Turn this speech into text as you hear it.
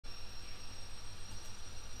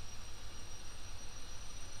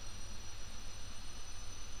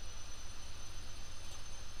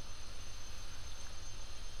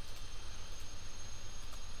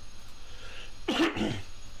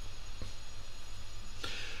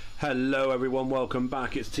Hello everyone, welcome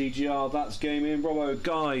back. It's TGR, that's Gaming Robo.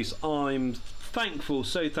 Guys, I'm thankful,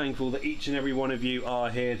 so thankful that each and every one of you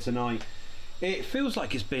are here tonight. It feels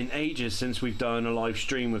like it's been ages since we've done a live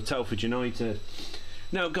stream with Telford United.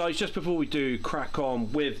 Now guys, just before we do crack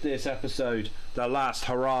on with this episode, the last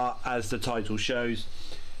hurrah as the title shows,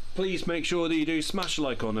 please make sure that you do smash a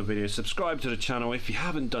like on the video, subscribe to the channel if you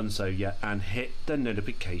haven't done so yet, and hit the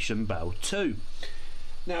notification bell too.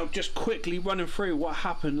 Now, just quickly running through what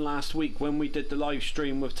happened last week when we did the live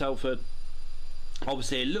stream with Telford.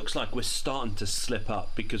 Obviously, it looks like we're starting to slip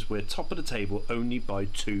up because we're top of the table only by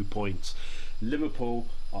 2 points. Liverpool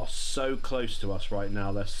are so close to us right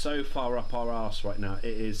now. They're so far up our arse right now.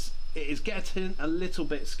 It is getting a little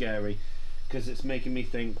bit scary because it's making me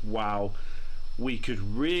think, wow, we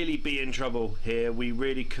could really be in trouble here. We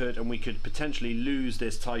really could, and we could potentially lose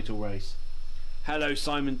this title race. Hello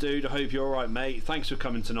Simon Dude, I hope you're alright mate. Thanks for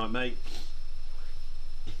coming tonight mate.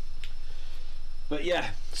 But yeah,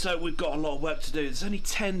 so we've got a lot of work to do. There's only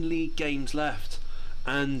 10 league games left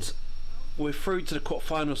and we're through to the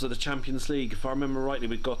quarterfinals of the Champions League. If I remember rightly,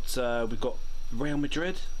 we've got Real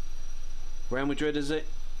Madrid. Real Madrid, is it?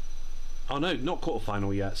 Oh no, not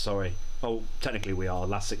quarterfinal yet, sorry. Oh, technically we are,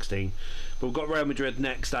 last 16. But we've got Real Madrid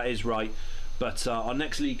next, that is right. But our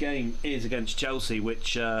next league game is against Chelsea,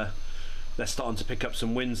 which they're starting to pick up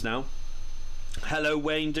some wins now. Hello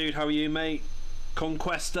Wayne Dude, how are you mate?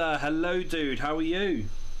 Conquesta, hello dude, how are you?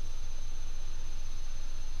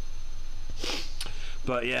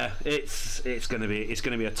 But yeah, it's gonna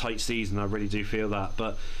be a tight season, I really do feel that.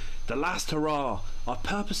 But the last hurrah, I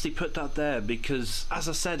purposely put that there because, as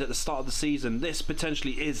I said at the start of the season, this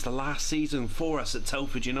potentially is the last season for us at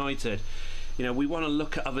Telford United. You know, we want to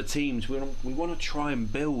look at other teams, we want to try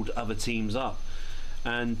and build other teams up.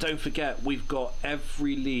 And don't forget, we've got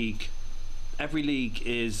every league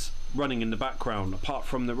is running in the background apart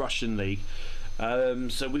from the Russian league.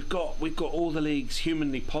 So we've got all the leagues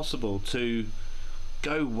humanly possible to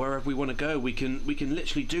go wherever we want to go. We can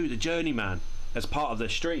literally do the journeyman as part of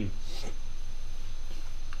this stream.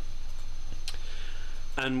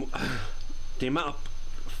 And the amount of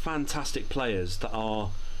fantastic players that are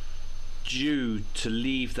due to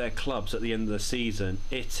leave their clubs at the end of the season,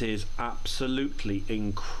 it is absolutely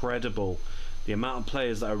incredible. The amount of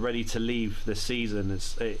players that are ready to leave this season,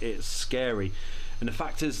 it's scary. And the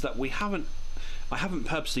fact is that I haven't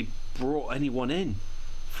purposely brought anyone in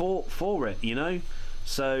for it, you know.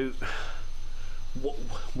 So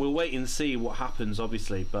we'll wait and see what happens,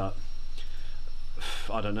 obviously, but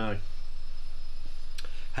I don't know.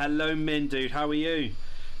 Hello Min Dude, how are you?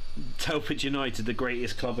 Telford United, the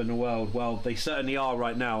greatest club in the world. Well, they certainly are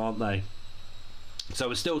right now, aren't they? So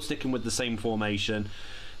we're still sticking with the same formation.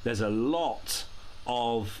 There's a lot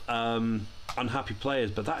of unhappy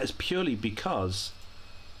players, but that is purely because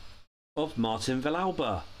of Martin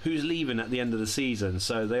Villalba, who's leaving at the end of the season.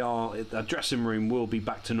 So the dressing room will be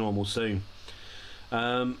back to normal soon.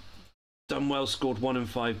 Dunwell scored 1 in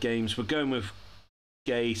 5 games. We're going with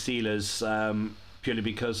Gay Sealers, purely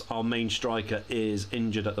because our main striker is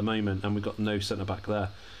injured at the moment and we've got no centre back there.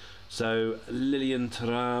 So Lilian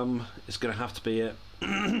Thuram is going to have to be it.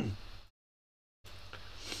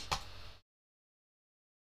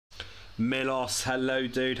 Milos, hello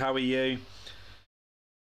dude, how are you?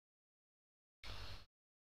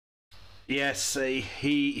 Yes,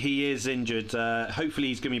 he is injured. Hopefully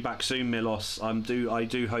he's going to be back soon, Milos. I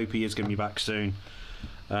do hope he is going to be back soon.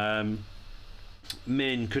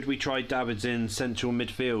 Min, could we try Davids in central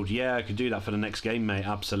midfield? Yeah, I could do that for the next game, mate.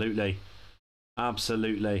 Absolutely.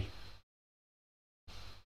 Absolutely.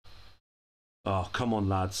 Oh, come on,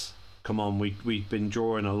 lads. Come on, we've been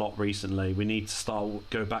drawing a lot recently. We need to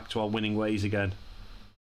go back to our winning ways again.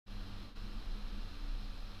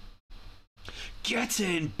 Get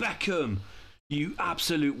in, Beckham! You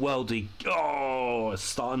absolute worldie. Oh,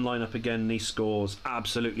 starting lineup again and he scores.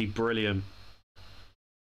 Absolutely brilliant.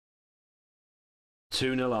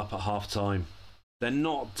 2-0 up at half time. They're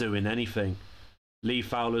not doing anything. Lee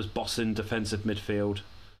Fowler's bossing defensive midfield.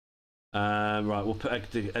 Right, we'll put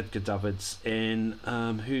Edgar Davids in.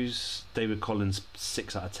 Who's David Collins?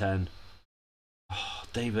 6 out of 10. Oh,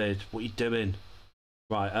 David, what are you doing?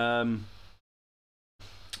 Right,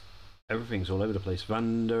 everything's all over the place.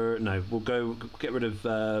 No, we'll get rid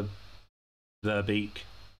of Verbeek.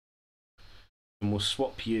 And we'll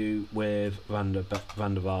swap you with Van der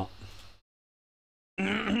Vaart.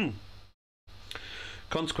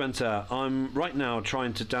 Consequenta, I'm right now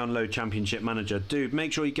trying to download Championship Manager. Dude,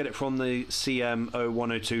 make sure you get it from the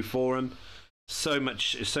CM0102 forum. It's so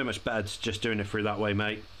much better just doing it through that way,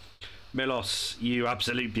 mate. Milos, you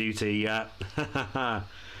absolute beauty, yeah.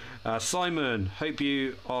 Simon, hope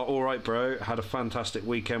you are all right, bro. Had a fantastic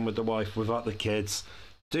weekend with the wife without the kids.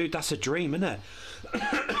 Dude, that's a dream, isn't it?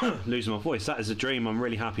 Losing my voice. That is a dream. I'm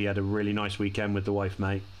really happy you had a really nice weekend with the wife,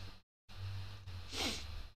 mate.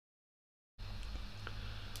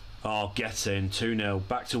 Oh, get in. 2-0.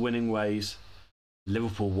 Back to winning ways.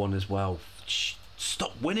 Liverpool won as well.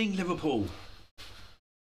 Stop winning, Liverpool.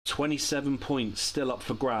 27 points still up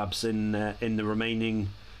for grabs in the remaining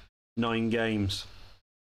 9 games.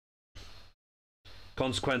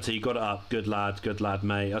 Consequently, you got it up. Good lad,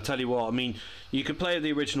 mate. I'll tell you what, I mean, you can play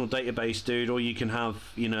the original database, dude, or you can have,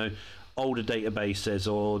 you know, older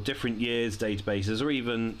databases or different years' databases, or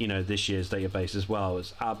even, you know, this year's database as well.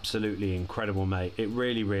 It's absolutely incredible, mate. It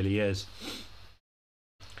really, really is.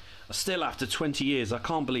 Still, after 20 years, I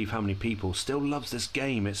can't believe how many people still loves this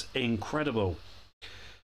game. It's incredible.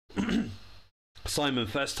 Simon,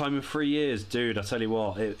 first time in 3 years. Dude, I tell you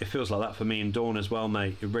what, it feels like that for me and Dawn as well,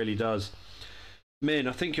 mate. It really does. Min,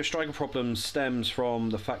 I think your striker problem stems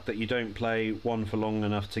from the fact that you don't play one for long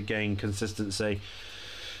enough to gain consistency.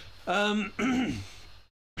 Well,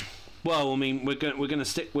 I mean, we're going to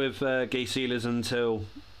stick with Gay Sealers until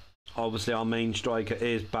obviously our main striker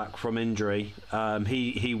is back from injury.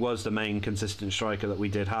 He was the main consistent striker that we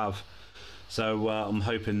did have, so I'm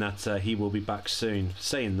hoping that he will be back soon.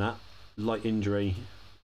 Saying that, light injury,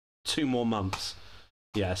 2 more months.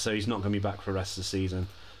 Yeah, so he's not going to be back for the rest of the season.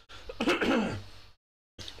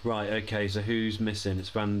 Right, okay, so who's missing? It's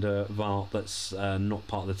Van der Vaart that's not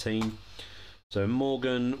part of the team. So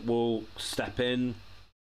Morgan will step in,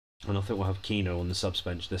 and I think we'll have Keno on the subs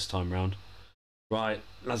bench this time round. Right,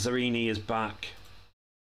 Lazzarini is back.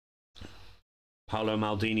 Paolo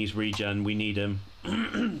Maldini's regen, we need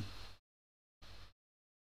him.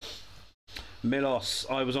 Milos,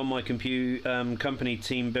 I was on my company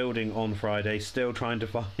team building on Friday, still trying to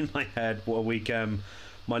find my head. What a weekend.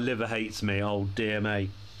 My liver hates me, oh dear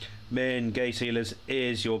me. Min, Gay Sealers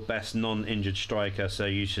is your best non-injured striker, so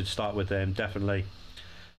you should start with him, definitely.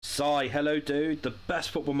 Sai, hello dude, the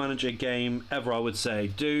best football manager game ever, I would say.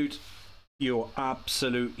 Dude, you're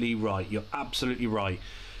absolutely right, you're absolutely right.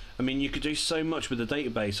 I mean, you could do so much with the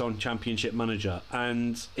database on Championship Manager,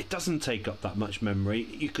 and it doesn't take up that much memory.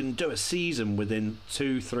 You can do a season within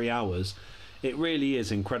 2-3 hours. It really is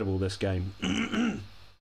incredible, this game.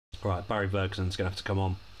 Right, Barry Ferguson's going to have to come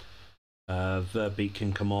on. Verbeek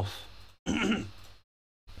can come off.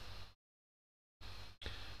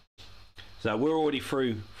 So we're already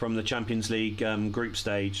through from the Champions League group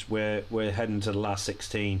stage. We're heading to the last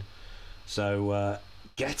 16. So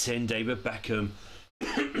get in, David Beckham.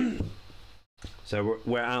 So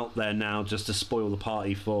we're out there now just to spoil the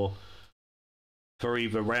party for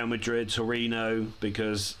either Real Madrid, Torino,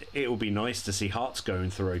 because it will be nice to see Hearts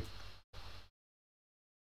going through.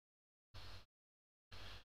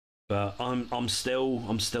 But I'm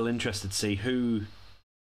still interested to see who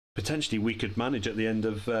potentially we could manage at the end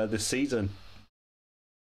of this season.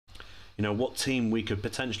 You know, what team we could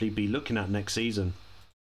potentially be looking at next season.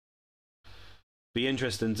 Be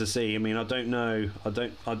interesting to see. I mean, I don't know.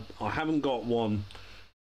 I haven't got one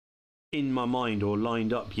in my mind or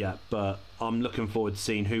lined up yet, but I'm looking forward to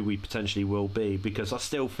seeing who we potentially will be, because I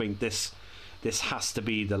still think this has to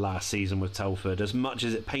be the last season with Telford. As much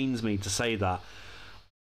as it pains me to say that,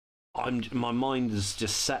 my mind is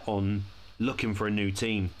just set on looking for a new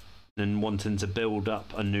team and wanting to build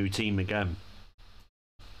up a new team again.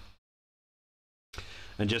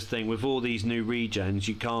 And just think, with all these new regens,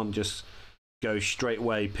 you can't just go straight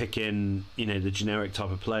away picking, you know, the generic type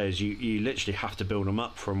of players. You literally have to build them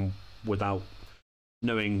up from without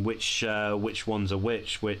knowing which ones are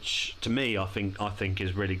which to me I think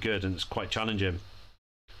is really good, and it's quite challenging.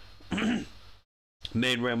 Me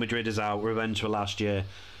and Real Madrid is out. Revenge for last year.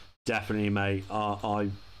 Definitely, mate.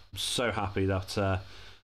 I'm so happy that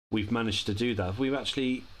we've managed to do that. We've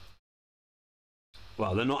actually...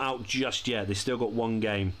 Well, they're not out just yet. They still got one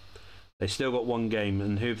game.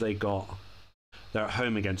 And who have they got? They're at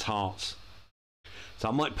home against Hearts. So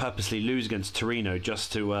I might purposely lose against Torino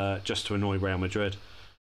just to annoy Real Madrid.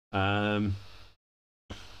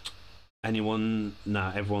 Anyone?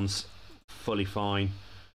 Nah, everyone's fully fine.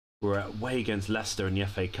 We're away against Leicester in the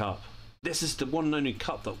FA Cup. This is the one and only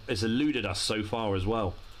cup that has eluded us so far as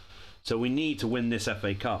well. So we need to win this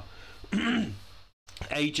FA Cup.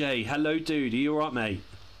 AJ, hello dude, are you alright, mate?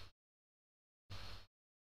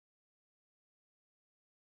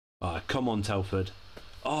 Alright, come on, Telford.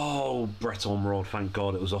 Oh, Breton Rod, thank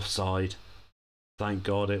God it was offside. Thank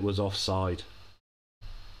God it was offside.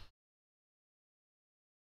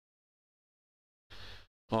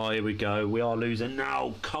 Oh, here we go. We are losing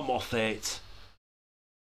now. Come off it.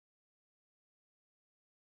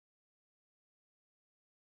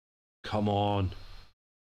 Come on.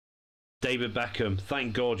 David Beckham,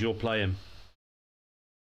 thank God you're playing.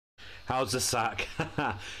 How's the sack?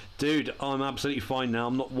 Dude, I'm absolutely fine now.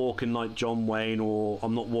 I'm not walking like John Wayne, or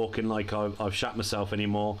I'm not walking like I've shat myself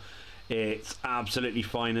anymore. It's absolutely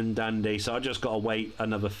fine and dandy. So I just got to wait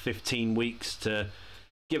another 15 weeks to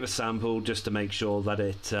give a sample, just to make sure that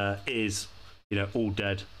it is, you know, all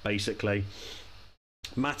dead, basically.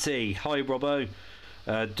 Matty, hi Robbo.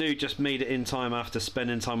 Dude, just made it in time after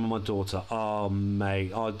spending time with my daughter. Oh,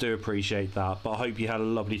 mate, I do appreciate that. But I hope you had a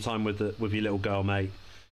lovely time with your little girl, mate.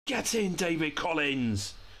 Get in, David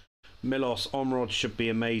Collins. Milos Omrod should be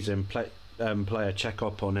amazing. Player, check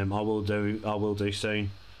up on him. I will do soon.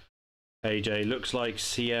 AJ looks like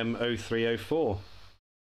CM0304.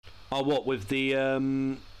 Oh, what with the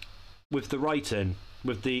writing,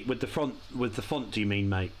 with the font? Do you mean,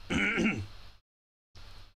 mate?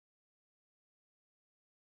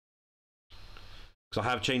 Because I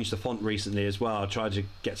have changed the font recently as well. I tried to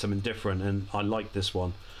get something different, and I like this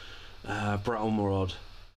one. Brett Omrod.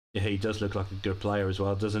 Yeah, he does look like a good player as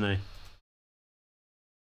well, doesn't he?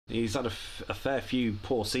 He's had a fair few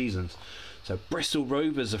poor seasons. So Bristol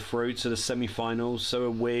Rovers are through to the semi-finals. So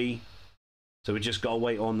are we. So we just got to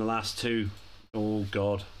wait on the last two. Oh,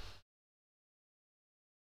 God.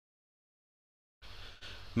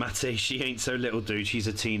 Matty, she ain't so little, dude. She's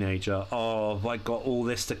a teenager. Oh, have I got all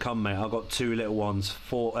this to come, mate? I've got two little ones,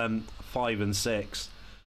 5 and 6.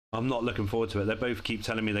 I'm not looking forward to it. They both keep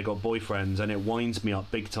telling me they got boyfriends, and it winds me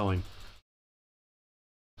up big time.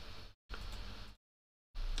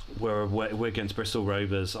 We're against Bristol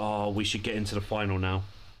Rovers. Oh, we should get into the final now.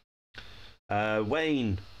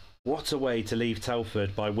 Wayne, what a way to leave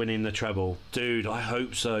Telford by winning the treble. Dude, I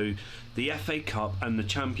hope so. The FA Cup and the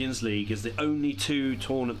Champions League is the only two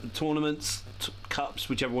tournaments, cups,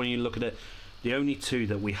 whichever one you look at it, the only two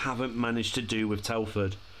that we haven't managed to do with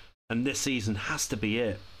Telford. And this season has to be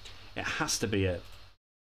it. It has to be it.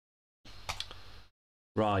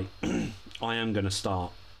 Right. I am going to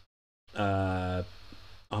start. I'm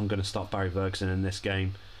going to start Barry Ferguson in this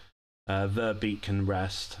game. Verbeek can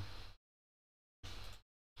rest.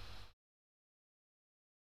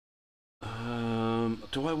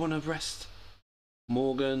 Do I want to rest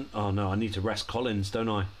Morgan? Oh no, I need to rest Collins, don't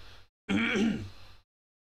I?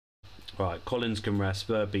 Right, Collins can rest.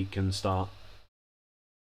 Verbeek can start.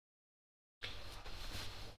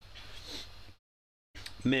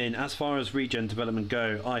 Min, as far as regen development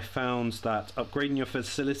go, I found that upgrading your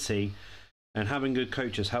facility and having good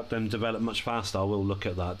coaches help them develop much faster. I will look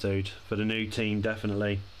at that, dude. For the new team,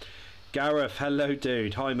 definitely. Gareth, hello,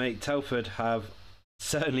 dude. Hi, mate. Telford have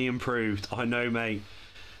certainly improved. I know, mate.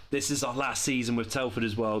 This is our last season with Telford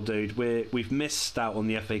as well, dude. We've missed out on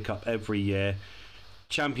the FA Cup every year.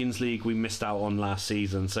 Champions League we missed out on last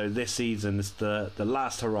season. So this season is the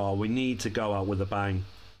last hurrah. We need to go out with a bang.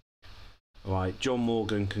 Right, John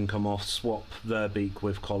Morgan can come off, swap Verbeek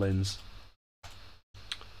with Collins.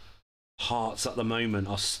 Hearts at the moment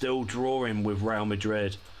are still drawing with Real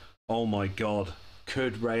Madrid. Oh my God.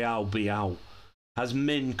 Could Real be out? Has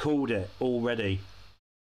Min called it already?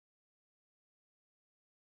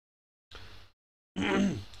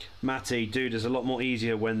 Matty, dude, it's a lot more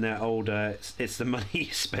easier when they're older. It's the money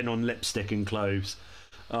you spend on lipstick and clothes.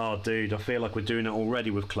 Oh, dude, I feel like we're doing it already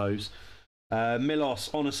with clothes. Milos,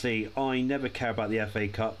 honestly, I never care about the FA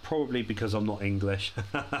Cup, probably because I'm not English.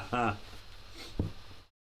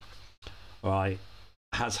 Right,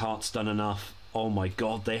 has Hearts done enough? Oh my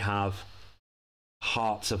God, they have.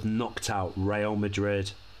 Hearts have knocked out Real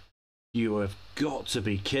Madrid. You have got to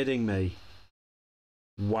be kidding me.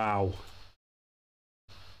 Wow.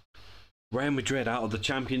 Real Madrid out of the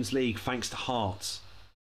Champions League thanks to Hearts.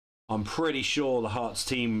 I'm pretty sure the Hearts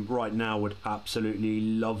team right now would absolutely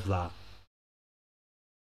love that.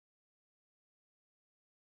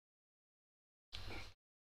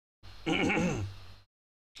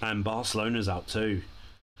 And Barcelona's out too.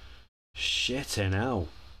 Shitting hell.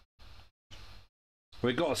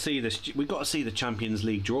 We've got to see this. We've got to see the Champions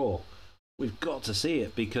League draw. We've got to see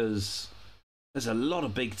it because there's a lot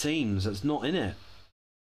of big teams that's not in it.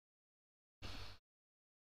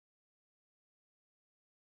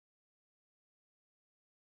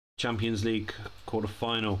 Champions League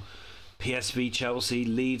quarter-final. PSV Chelsea,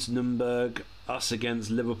 Leeds Nuremberg, us against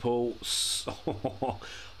Liverpool,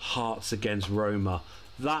 Hearts against Roma.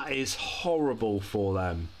 That is horrible for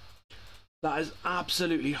them. That is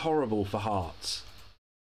absolutely horrible for Hearts.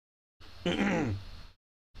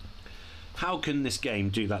 How can this game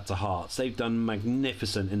do that to Hearts? They've done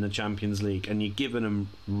magnificent in the Champions League and you're giving them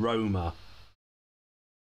Roma.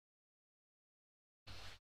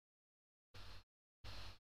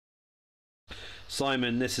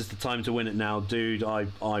 Simon, this is the time to win it now, dude. I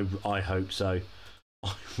hope so.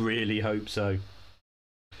 I really hope so.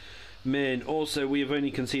 Min, also, we have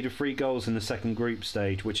only conceded 3 goals in the second group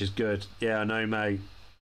stage, which is good. Yeah, I know, mate.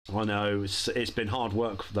 I know. It's been hard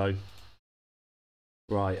work, though.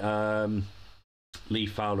 Right, Lee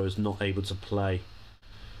Fowler is not able to play.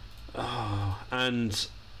 Oh, and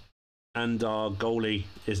our goalie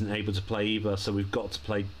isn't able to play either, so we've got to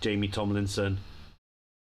play Jamie Tomlinson.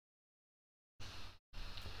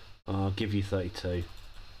 I'll give you 32.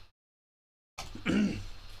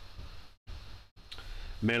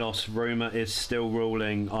 Milos, Roma is still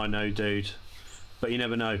ruling. I know, dude, but you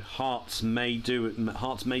never know. Hearts may do it.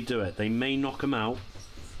 Hearts may do it. They may knock them out.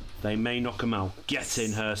 They may knock them out. Get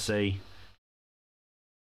in, Hersey.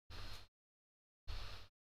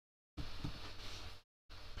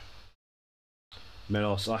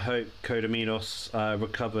 Milos, I hope Kodamilos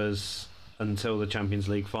recovers until the Champions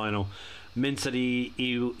League final. Min said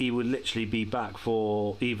he would literally be back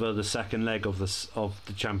for either the second leg of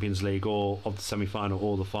the Champions League or of the semi-final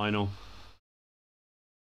or the final.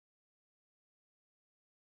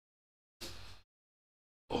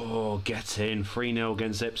 Oh, get in. 3-0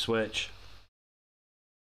 against Ipswich.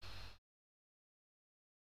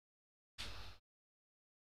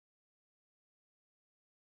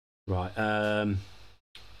 Right,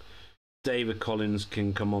 David Collins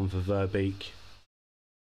can come on for Verbeek.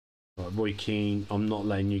 Right, Roy Keane, I'm not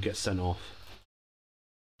letting you get sent off.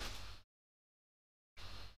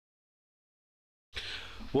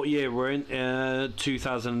 What year we're in?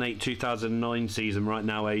 2008-2009 season right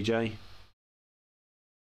now, AJ.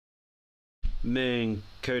 Ming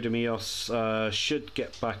Kodamios should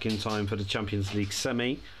get back in time for the Champions League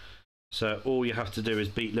semi. So all you have to do is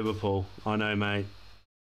beat Liverpool. I know, mate.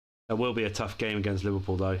 It will be a tough game against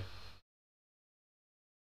Liverpool, though.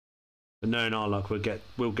 But knowing our luck, we'll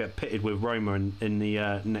get pitted with Roma in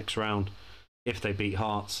the next round if they beat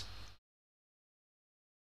Hearts.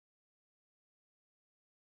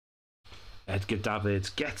 Edgar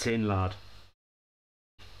Davids, get in, lad.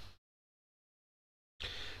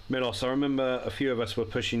 Milos, I remember a few of us were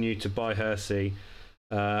pushing you to buy Hersey.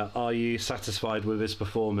 Are you satisfied with his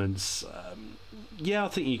performance? Yeah, I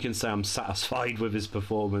think you can say I'm satisfied with his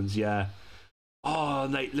performance, yeah. Oh,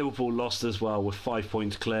 Nate, Liverpool lost as well with 5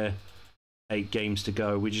 points clear. 8 games to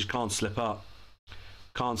go. We just can't slip up.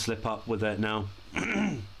 Can't slip up with it now.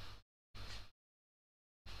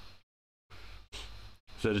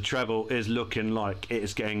 So the treble is looking like it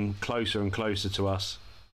is getting closer and closer to us.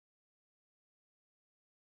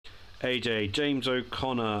 AJ, James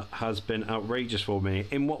O'Connor has been outrageous for me.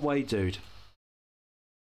 In what way, dude?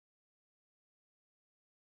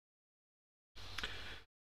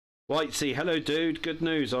 Whitesea, hello, dude. Good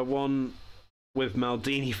news. I won with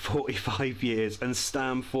Maldini 45 years and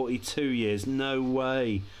Stam 42 years. No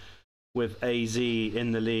way. With AZ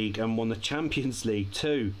in the league and won the Champions League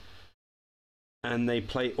too. And they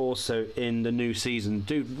play also in the new season.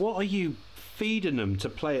 Dude, what are you feeding them to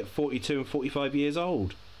play at 42 and 45 years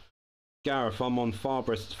old? Gareth, I'm on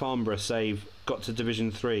Farnborough save. Got to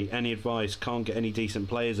Division 3. Any advice? Can't get any decent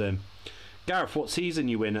players in. Gareth, what season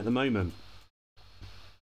you in at the moment?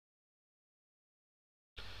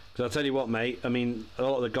 Because I'll tell you what, mate. I mean, a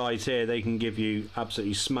lot of the guys here, they can give you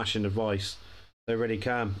absolutely smashing advice. They really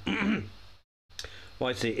can.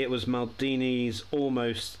 Whitey, it was Maldini's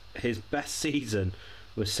almost his best season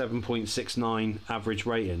with 7.69 average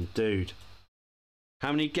rating. Dude.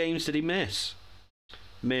 How many games did he miss?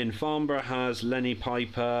 Min, Farnborough has Lenny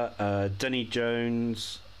Piper, Denny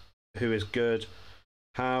Jones, who is good.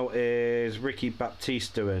 How is Ricky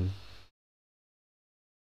Baptiste doing?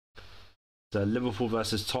 So Liverpool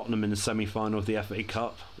versus Tottenham in the semi-final of the FA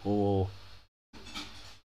Cup, or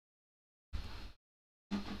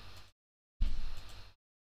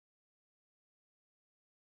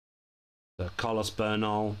Carlos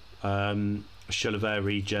Bernal, Chilavert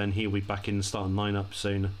regen. He'll be back in the starting lineup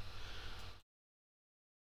soon.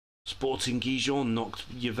 Sporting Gijon knocked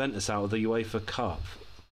Juventus out of the UEFA Cup.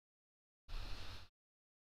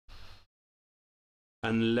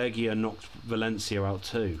 And Legia knocked Valencia out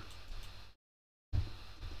too.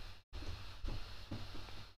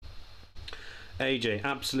 AJ,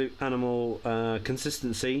 absolute animal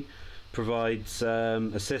consistency, provides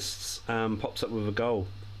assists and pops up with a goal.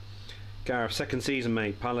 Gareth, second season,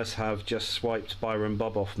 mate. Palace have just swiped Byron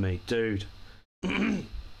Bob off me. Dude.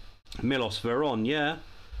 Milos Veron, yeah.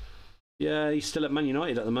 Yeah, he's still at Man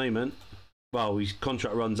United at the moment. Well, his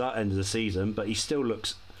contract runs out end of the season, but he still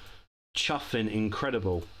looks chuffing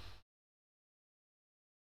incredible.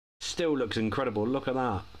 Still looks incredible. Look at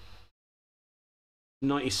that.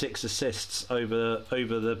 96 assists over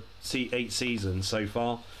the 8 seasons so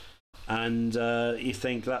far, and you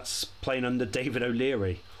think that's playing under David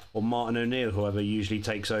O'Leary or Martin O'Neill, whoever usually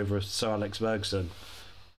takes over Sir Alex Ferguson.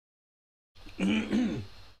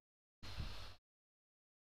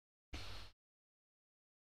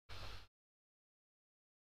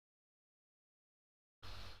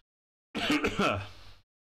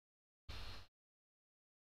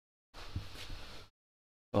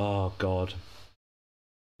 Oh God.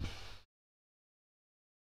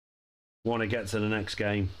 Want to get to the next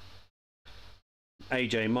game.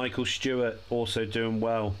 AJ, Michael Stewart also doing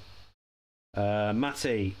well.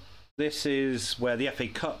 Matty, this is where the FA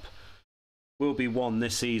Cup will be won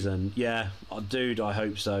this season. Yeah, dude, I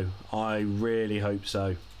hope so. I really hope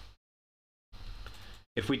so.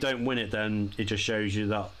 If we don't win it, then it just shows you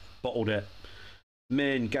that bottled it.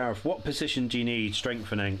 Min, Gareth, what position do you need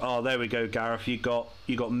strengthening? Oh, there we go, Gareth. You got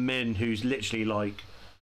Min, who's literally like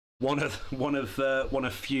one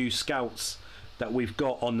of few scouts that we've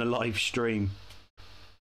got on the live stream.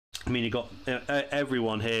 I mean, you got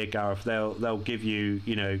everyone here, Gareth. They'll give you,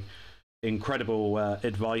 you know, incredible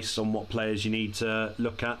advice on what players you need to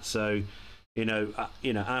look at. So, you know,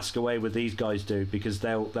 ask away with these guys, do, because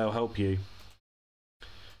they'll help you.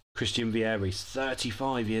 Christian Vieri's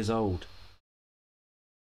 35 years old.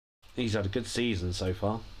 He's had a good season so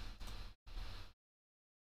far.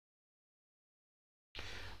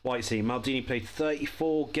 Whitesea, Maldini played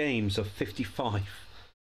 34 games of 55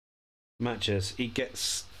 matches. He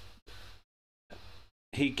gets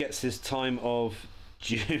his time of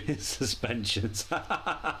due suspensions.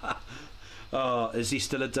 Oh, is he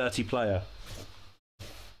still a dirty player?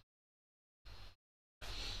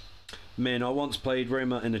 Min, I once played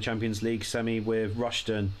Roma in the Champions League semi with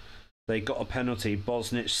Rushden. They got a penalty.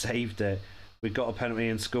 Bosnich saved it. We got a penalty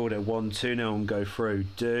and scored it 1-2-0 and go through.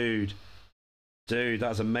 Dude,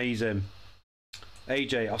 that's amazing.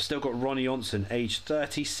 AJ, I've still got Ronnie Johnson, age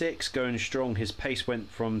 36, going strong. His pace went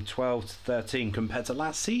from 12 to 13 compared to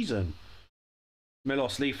last season.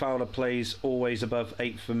 Milos, Lee Fowler plays always above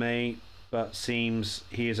 8 for me, but seems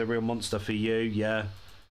he is a real monster for you. Yeah,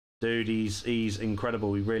 dude, he's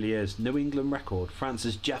incredible. He really is. New England record.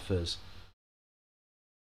 Francis Jeffers.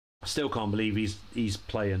 I still can't believe he's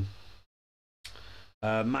playing.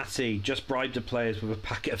 Matty, just bribed the players with a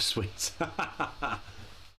packet of sweets.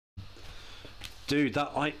 Dude,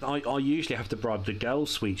 that I usually have to bribe the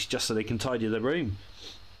girls' sweets just so they can tidy the room.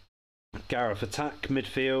 Gareth, attack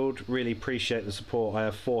midfield. Really appreciate the support. I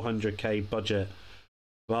have 400k budget.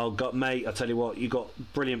 Well, mate, I tell you what, you got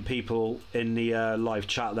brilliant people in the live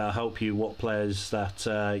chat that'll help you what players that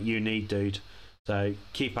you need, dude. So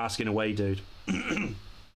keep asking away, dude.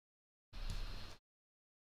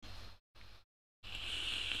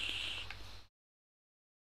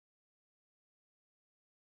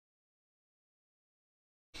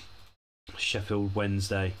 Sheffield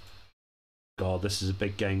Wednesday. God, this is a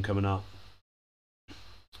big game coming up.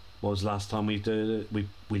 What was the last time we did it?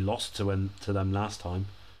 We lost to them last time.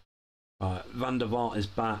 Van der Vaart is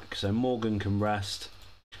back, so Morgan can rest.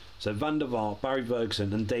 So Van der Vaart, Barry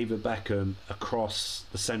Ferguson and David Beckham across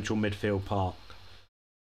the central midfield park.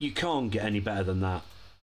 You can't get any better than that.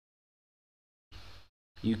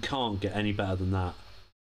 You can't get any better than that.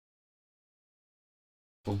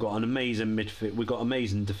 We've got an amazing midfield. We've got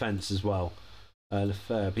amazing defence as well.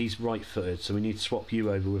 Lefebvre, he's right-footed, so we need to swap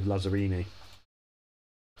you over with Lazzarini.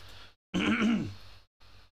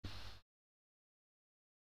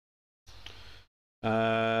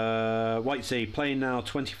 Whitesea, playing now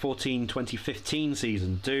 2014-2015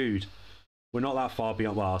 season. Dude, we're not that far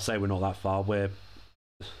beyond. Well, I'll say we're not that far. We're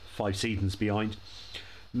 5 seasons behind.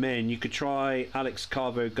 Min, you could try Alex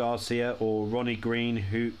Carvo Garcia or Ronnie Green,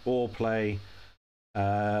 who all play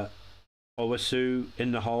Owasu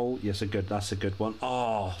in the hole. Yes, that's a good one.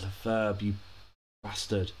 Oh, Lefebvre, you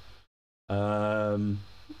bastard. Oh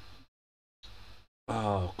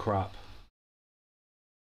crap.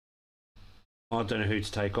 I don't know who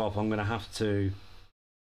to take off. I'm gonna have to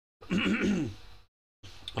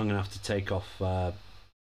take off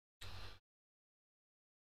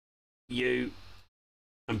you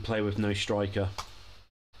and play with no striker.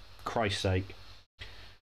 Christ's sake.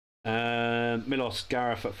 Milos,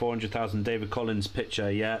 Gareth at 400,000. David Collins picture.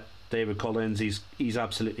 Yeah, David Collins. He's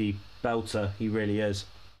absolutely belter. He really is.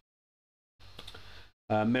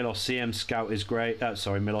 Milos, CM Scout is great.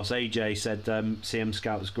 Sorry, Milos. AJ said CM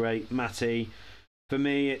Scout is great. Matty, for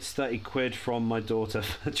me, it's 30 quid from my daughter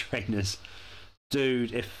for trainers.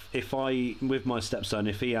 Dude, if I, with my stepson,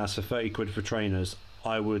 if he asks for 30 quid for trainers,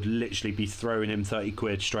 I would literally be throwing him 30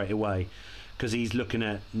 quid straight away. Because he's looking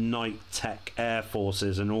at Night Tech Air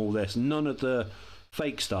Forces and all this. None of the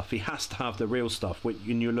fake stuff. He has to have the real stuff. When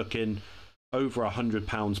you're looking over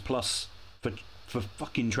 £100 plus for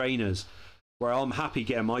fucking trainers, where I'm happy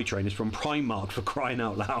getting my trainers from Primark, for crying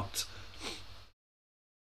out loud.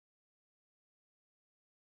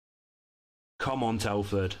 Come on,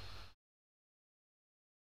 Telford.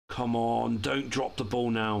 Come on, don't drop the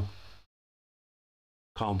ball now.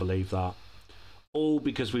 Can't believe that. All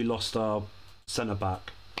because we lost our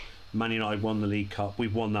centre-back. Man United won the League Cup.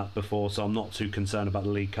 We've won that before, so I'm not too concerned about the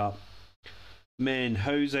League Cup. Man,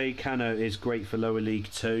 Jose Cano is great for lower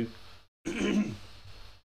league too.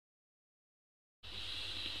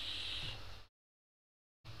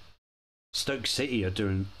 Stoke City are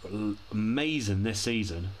doing amazing this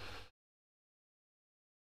season.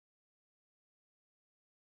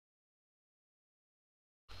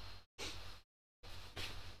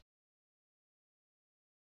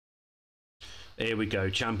 Here we go,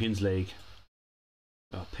 Champions League.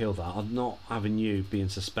 I'll peel that. I'm not having you being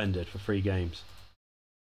suspended for 3 games.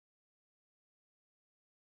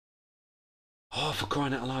 Oh, for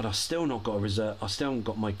crying out loud! I've still not got a reserve. I still haven't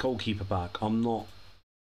got my goalkeeper back. I'm not.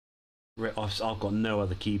 I've got no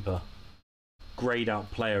other keeper. Grayed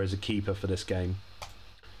out player as a keeper for this game.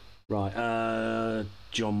 Right,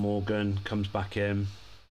 John Morgan comes back in.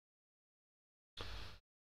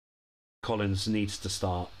 Collins needs to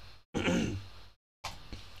start.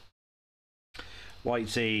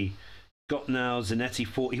 Whitey, got now Zanetti,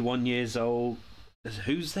 41 years old.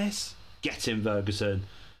 Who's this? Get him, Ferguson.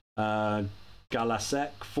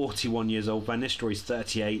 Galasek, 41 years old. Van Nistelrooy's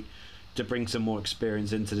 38. To bring some more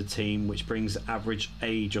experience into the team, which brings the average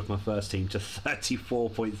age of my first team to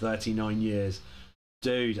 34.39 years.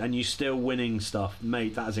 Dude, and you still winning stuff,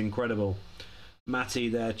 mate. That is incredible. Matty,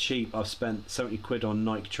 they're cheap. I've spent 70 quid on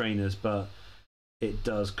Nike trainers, but it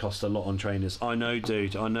does cost a lot on trainers. I know,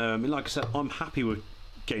 dude. I know. I mean, like I said, I'm happy with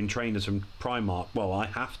getting trainers from Primark. Well, I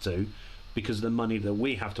have to, because of the money that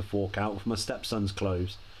we have to fork out for my stepson's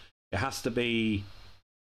clothes. It has to be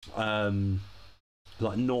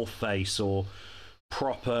like North Face or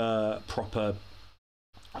proper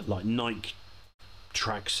like Nike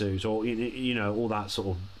tracksuits, or you know, all that sort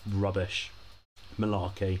of rubbish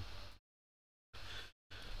malarkey.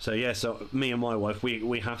 So yeah, so me and my wife,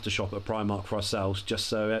 we have to shop at Primark for ourselves, just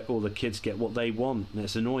so all the kids get what they want, and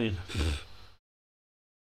it's annoying.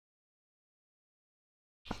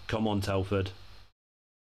 Come on, Telford.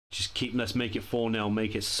 Just let's make it 4-0,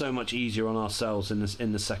 make it so much easier on ourselves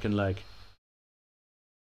in the second leg.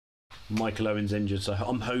 Michael Owen's injured, so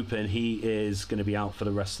I'm hoping he is going to be out for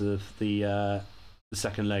the rest of the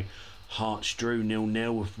second leg. Hearts drew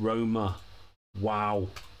 0-0 with Roma. Wow.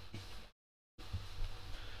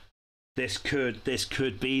 This could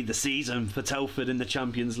be the season for Telford in the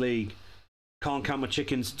Champions League. Can't count my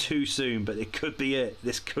chickens too soon, but it could be it.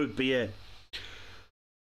 This could be it.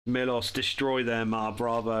 Milos, destroy them. Ah,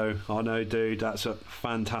 bravo. I know, dude. That's a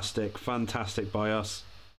fantastic by us.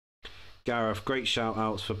 Gareth, great shout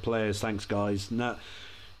outs for players. Thanks, guys. No,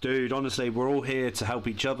 dude, honestly, we're all here to help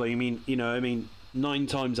each other. I mean, 9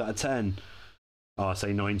 times out of 10. Oh, I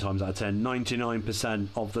say 9 times out of 10. 99%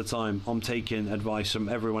 of the time, I'm taking advice from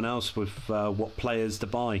everyone else with what players to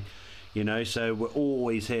buy. So we're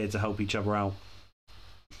always here to help each other out.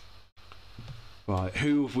 Right,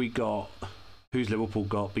 who have we got? Who's Liverpool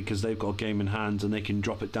got? Because they've got a game in hand and they can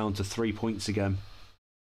drop it down to 3 points again.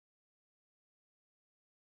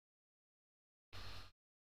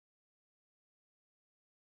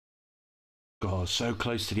 God, so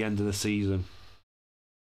close to the end of the season.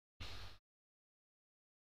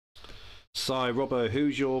 Robo,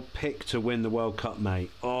 who's your pick to win the World Cup,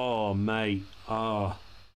 mate? Oh, mate. Ah.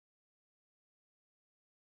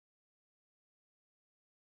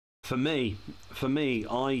 For me,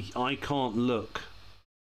 I can't look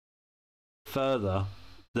further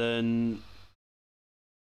than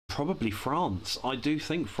probably France. I do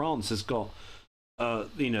think France has got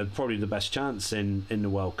probably the best chance in the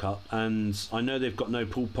World Cup, and I know they've got no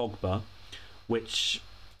Paul Pogba, which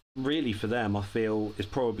really for them I feel is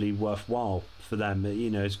probably worthwhile for them.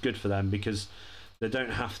 It's good for them because they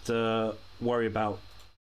don't have to worry about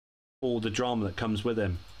all the drama that comes with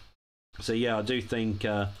him. So yeah, I do think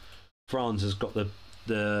France has got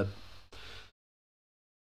the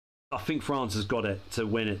I think France has got it to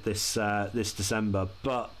win it this December,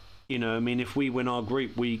 but if we win our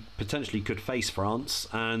group, we potentially could face France,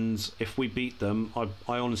 and if we beat them,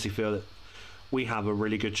 I honestly feel that we have a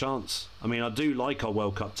really good chance. I mean, I do like our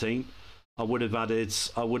World Cup team. I would have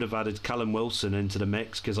added Callum Wilson into the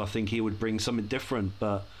mix because I think he would bring something different.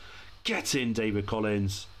 But get in, David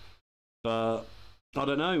Collins. But I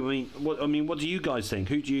don't know. What do you guys think?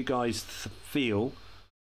 Who do you guys feel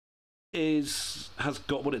has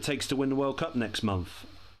got what it takes to win the World Cup next month.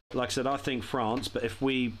 Like I said, I think France, but if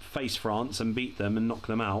we face France and beat them and knock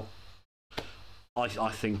them out, I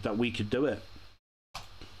think that we could do it.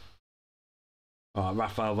 All right,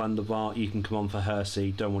 Rafael van der Vaart, you can come on for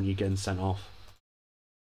Hersey. Don't want you getting sent off.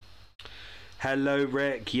 Hello,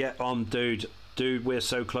 Rick. Yeah, dude, we're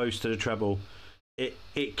so close to the treble.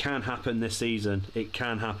 It can happen this season. It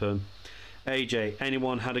can happen. AJ,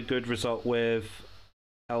 anyone had a good result with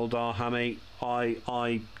Eldar Hami?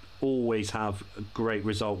 I always have a great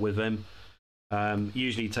result with him.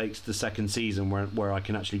 Usually takes the second season where I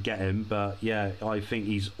can actually get him, but yeah, I think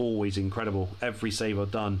he's always incredible. Every save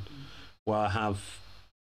I've done where I have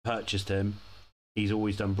purchased him, he's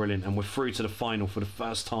always done brilliant, and we're through to the final for the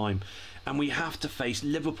first time, and we have to face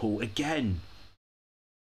Liverpool again.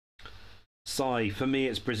 Sai, for me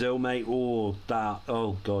it's Brazil, mate.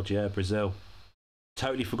 Oh god, yeah, Brazil.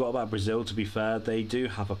 Totally forgot about Brazil, to be fair. They do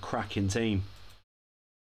have a cracking team.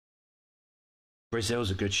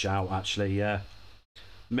 Brazil's a good shout, actually, yeah.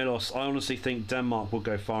 Milos, I honestly think Denmark will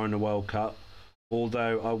go far in the World Cup,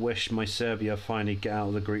 although I wish my Serbia finally get out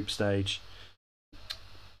of the group stage.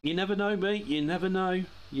 You never know, mate. You never know.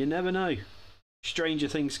 You never know. Stranger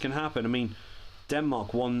things can happen. I mean,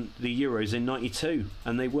 Denmark won the Euros in '92,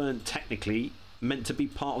 and they weren't technically meant to be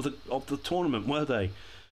part of the tournament, were they?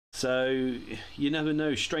 So you never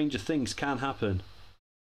know. Stranger things can happen.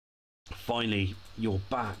 Finally, you're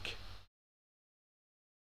back.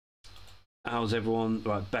 How's everyone?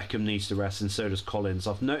 Right, Beckham needs to rest, and so does Collins.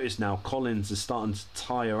 I've noticed now Collins is starting to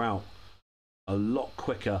tire out a lot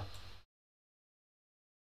quicker.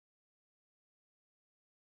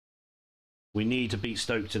 We need to beat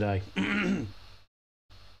Stoke today.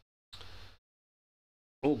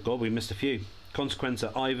 Oh god, we missed a few.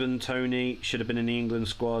 Consequenza, Ivan Toney should have been in the England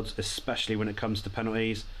squad, especially when it comes to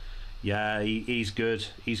penalties. Yeah, he's good.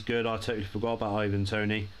 He's good. I totally forgot about Ivan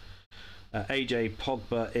Toney. AJ,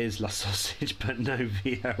 Pogba is La Sausage, but no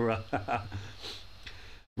Vieira.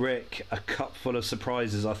 Rick, a cup full of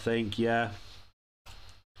surprises, I think. Yeah.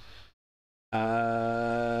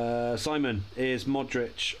 Simon, is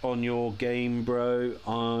Modric on your game, bro?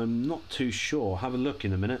 I'm not too sure. Have a look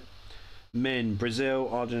in a minute. Min, Brazil,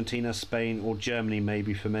 Argentina, Spain, or Germany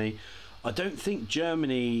maybe for me. I don't think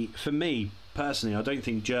Germany, for me personally, I don't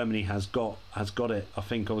think Germany has got it. I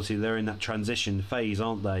think obviously they're in that transition phase,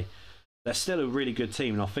 aren't they? They're still a really good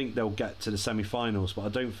team, and I think they'll get to the semi-finals, but I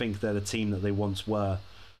don't think they're the team that they once were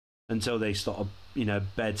until they start,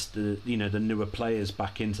 bed the newer players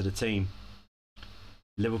back into the team.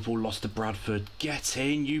 Liverpool lost to Bradford. Get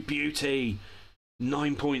in, you beauty!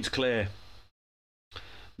 9 points clear.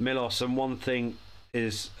 Milos, and one thing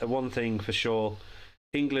for sure,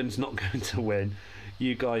 England's not going to win.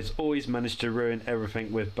 You guys always manage to ruin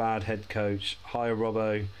everything with bad head coach. Hire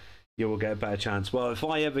Robo, you will get a better chance. Well, if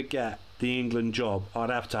I ever get the England job, I'd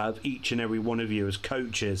have to have each and every one of you as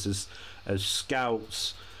coaches, as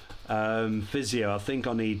scouts, physio. I think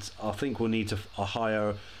we'll need to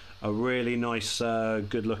hire a really nice,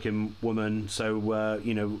 good-looking woman. So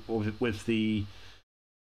with the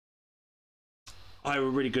hire a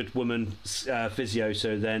really good woman physio.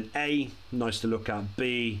 So then, A, nice to look at.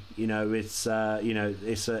 B, it's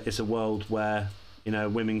a world where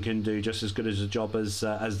women can do just as good as a job as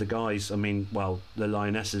the guys. I mean, well, the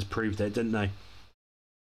Lionesses proved it, didn't they?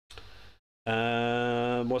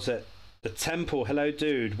 What's it? The Temple. Hello,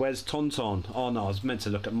 dude. Where's Tonton? Oh no, I was meant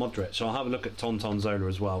to look at Modric. So I'll have a look at Tonton Zola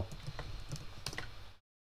as well.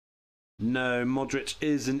 No, Modric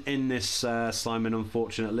isn't in this, Simon,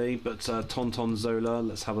 unfortunately. But Tonton Zola,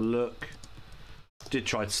 let's have a look. Did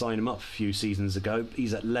try to sign him up a few seasons ago.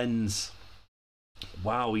 He's at Lens.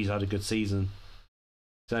 Wow, he's had a good season.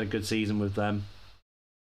 He's had a good season with them.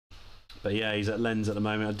 But yeah, he's at Lens at the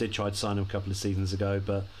moment. I did try to sign him a couple of seasons ago,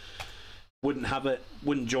 but wouldn't have it.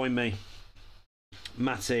 Wouldn't join me.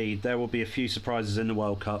 Matty, there will be a few surprises in the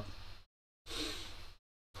World Cup.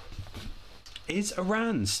 Is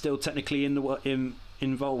Iran still technically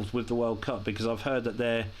involved with the World Cup? Because I've heard that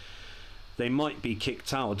they might be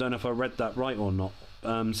kicked out. I don't know if I read that right or not.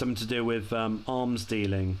 Something to do with arms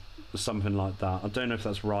dealing or something like that. I don't know if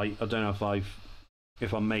that's right. I don't know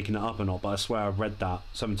if I'm making it up or not, but I swear I've read that.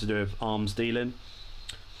 Something to do with arms dealing.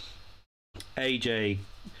 AJ,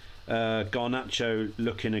 Garnacho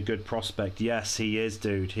looking a good prospect. Yes, he is,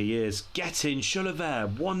 dude. He is. Get in, Chulliver.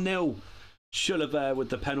 1-0. Chulliver with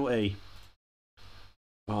the penalty.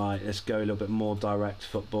 Alright, let's go a little bit more direct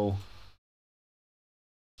football.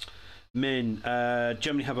 Min,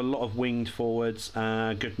 Germany have a lot of winged forwards.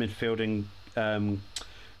 Good midfielding.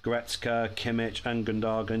 Goretzka, Kimmich and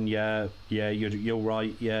Gundogan. Yeah, you're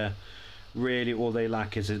right. Yeah. Really, all they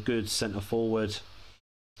lack is a good centre forward.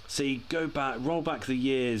 See, roll back the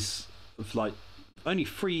years of like only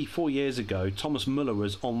 3-4 years ago. Thomas Muller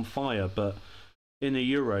was on fire, but in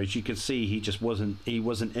the Euros, you could see he just wasn't. He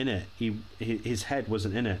wasn't in it. His head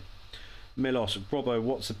wasn't in it. Milos, Robo,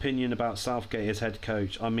 what's opinion about Southgate as head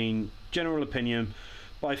coach? I mean, general opinion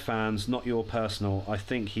by fans, not your personal. I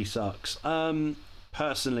think he sucks.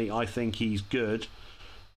 Personally, I think he's good,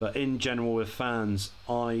 but in general with fans,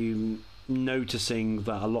 I'm noticing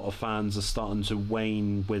that a lot of fans are starting to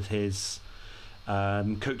wane with his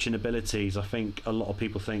coaching abilities. I think a lot of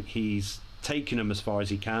people think he's taken them as far as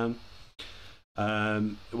he can.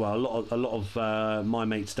 Well, a lot of my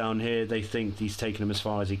mates down here, they think he's taken them as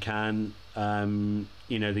far as he can.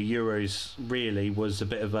 You know, the Euros really was a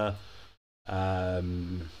bit of a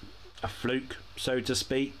fluke, so to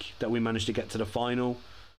speak, that we managed to get to the final.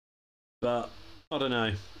 But I don't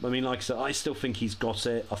know. I mean, like I said, I still think he's got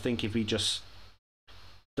it. I think if he just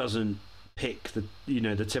doesn't pick the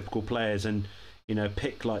typical players and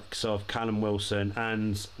pick like sort of Callum Wilson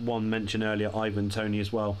and one mentioned earlier, Ivan Toney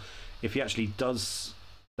as well. If he actually does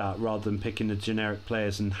that rather than picking the generic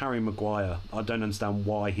players, and Harry Maguire, I don't understand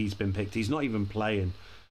why he's been picked. He's not even playing,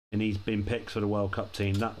 and he's been picked for the World Cup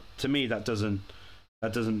team. That to me, that doesn't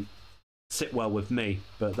sit well with me.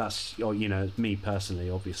 But that's me personally,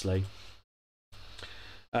 obviously.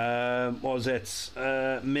 What was it?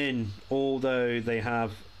 Min, although they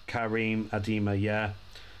have Karim Adema, yeah.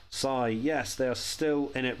 Sai, yes, they are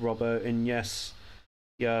still in it, Robbo, and yes,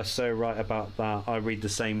 yeah, so right about that. I read the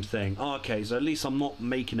same thing. Okay, so at least I'm not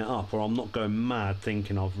making it up, or I'm not going mad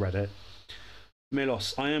thinking I've read it.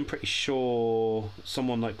 Milos, I am pretty sure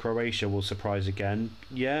someone like Croatia will surprise again.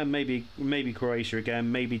 Yeah, maybe Croatia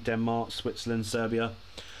again, maybe Denmark, Switzerland, Serbia.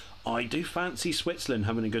 I do fancy Switzerland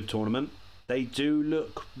having a good tournament. They do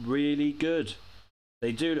look really good.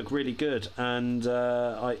 They do look really good, and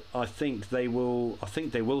I think they will. I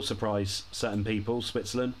think they will surprise certain people.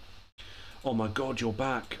 Switzerland. Oh my God, you're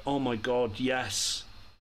back! Oh my God, yes.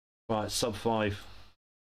 Right, sub-5.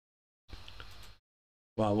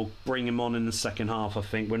 Well, we'll bring him on in the second half. I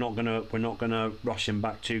think we're not gonna rush him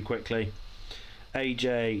back too quickly.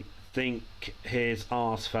 AJ, think his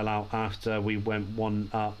arse fell out after we went 1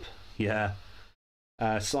 up. Yeah.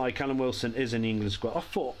 Sai, Callum Wilson is in the England squad.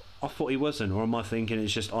 I thought he wasn't, or am I thinking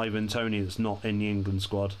it's just Ivan Toney that's not in the England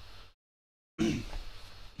squad?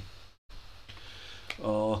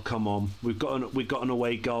 Oh, come on. We've got an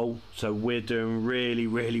away goal, so we're doing really,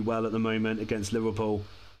 really well at the moment against Liverpool.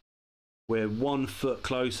 We're 1 foot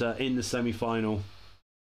closer in the semi-final.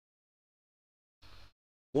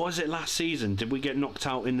 What was it last season? Did we get knocked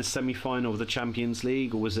out in the semi-final of the Champions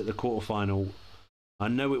League, or was it the quarter-final? I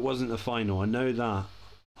know it wasn't the final. I know that.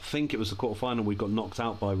 I think it was the quarter-final we got knocked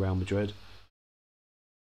out by Real Madrid.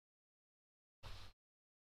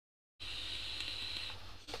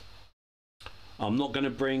 I'm not going to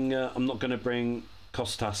bring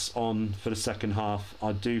Kostas on for the second half.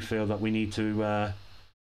 I do feel that we need to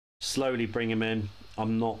slowly bring him in.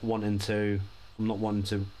 I'm not wanting to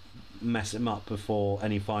mess him up before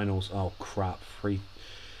any finals. Oh crap!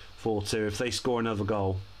 3-4-2. If they score another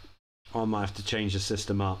goal, I might have to change the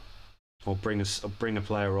system up or bring a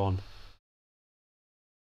player on.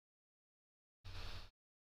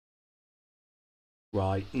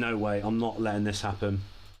 Right, no way. I'm not letting this happen.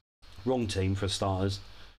 Wrong team for starters.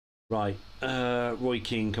 Right, Roy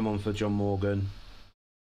Keane, come on for John Morgan.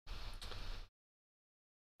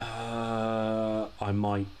 I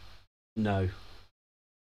might. No.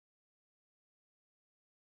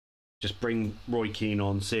 Just bring Roy Keane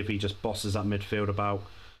on, see if he just bosses that midfield about.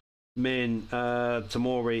 Min,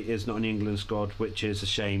 Tamori is not an England squad, which is a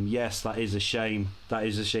shame. Yes, that is a shame. That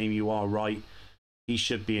is a shame. You are right. He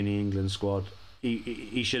should be in the England squad.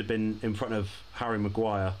 He should have been in front of Harry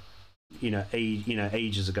Maguire.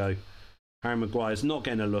 Ages ago. Harry Maguire's not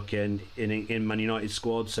getting a look in Man United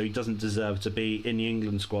squad, so he doesn't deserve to be in the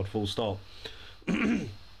England squad. Full stop.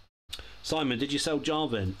 Simon, did you sell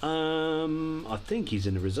Jarvin? I think he's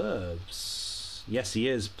in the reserves. Yes, he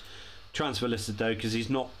is. Transfer listed though, because he's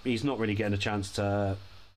not really getting a chance to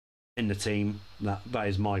in the team. That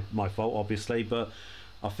is my fault, obviously, but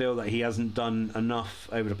I feel that he hasn't done enough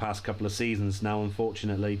over the past couple of seasons now,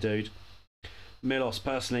 unfortunately, dude. Milos,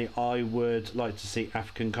 personally, I would like to see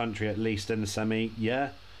African country at least in the semi, yeah,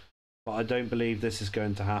 but I don't believe this is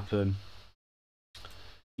going to happen.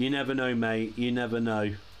 You never know, mate. You never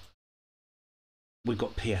know. We've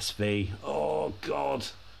got PSV. Oh, God.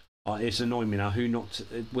 It's annoying me now. Who knocked...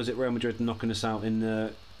 Was it Real Madrid knocking us out in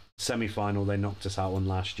the semi-final they knocked us out on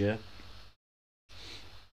last year?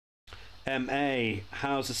 MA,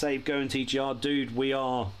 how's the save going, TGR? Dude, we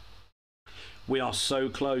are We are so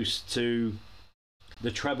close to the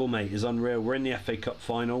treble, mate. Is unreal. We're in the FA Cup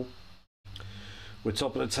final. We're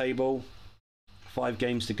top of the table. 5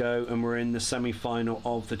 games to go, and we're in the semi-final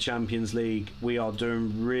of the Champions League. We are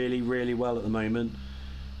doing really, really well at the moment.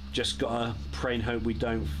 Just gotta pray and hope we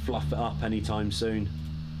don't fluff it up anytime soon.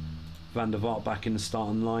 Van der Vaart back in the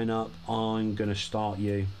starting lineup. I'm gonna start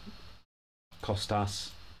you,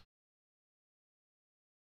 Costas.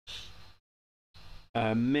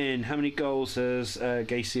 Min, how many goals has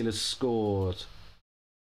Gay Sealers scored?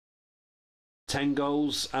 10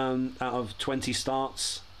 goals out of 20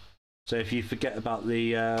 starts. So if you forget about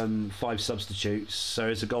the 5 substitutes, so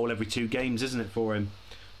it's a goal every 2 games, isn't it, for him?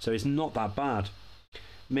 So it's not that bad.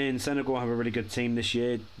 Me and Senegal have a really good team this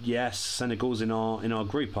year. Yes, Senegal's in our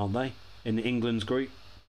group, aren't they? In England's group.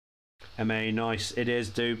 MA, nice. It is,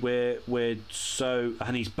 dude. We're so...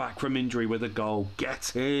 And he's back from injury with a goal.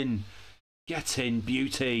 Get in. Get in,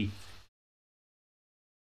 beauty.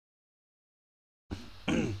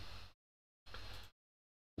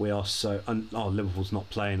 We are so... Oh, Liverpool's not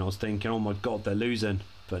playing. I was thinking, oh my God, they're losing.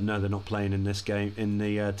 But no, they're not playing in this game, in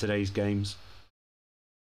the today's games.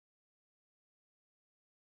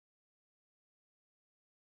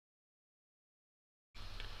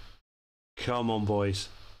 Come on, boys.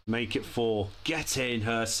 Make it 4. Get in,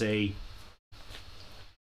 Hersey.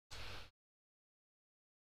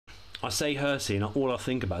 I say Hershey, and all I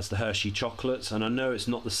think about is the Hershey chocolates, and I know it's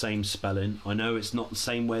not the same spelling. I know it's not the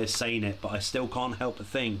same way of saying it, but I still can't help but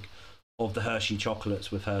think of the Hershey chocolates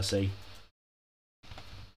with Hershey.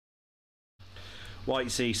 White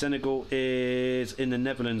Sea, Senegal is in the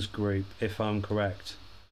Netherlands group, if I'm correct.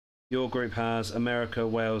 Your group has America,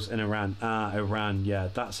 Wales, and Iran. Ah, Iran, yeah,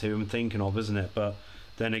 that's who I'm thinking of, isn't it? But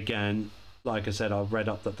then again, like I said, I've read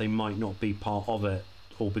up that they might not be part of it,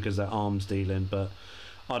 all because they're arms dealing, but...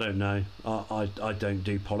 I don't know. I don't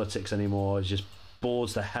do politics anymore. It just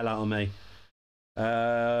bores the hell out of me.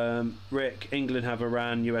 Rick, England have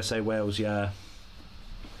Iran, USA, Wales. Yeah.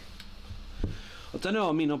 I don't know.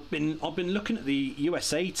 I mean, I've been looking at the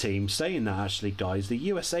USA team, saying that actually, guys. The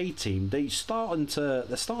USA team, they're starting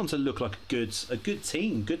to look like a good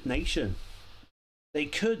team, good nation. They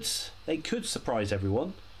could surprise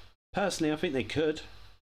everyone. Personally, I think they could.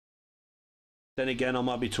 Then again, I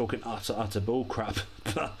might be talking utter bull crap,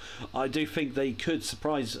 but I do think they could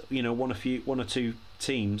surprise, you know, one or two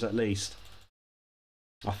teams at least.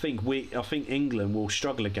 I think England will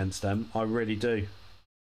struggle against them. I really do.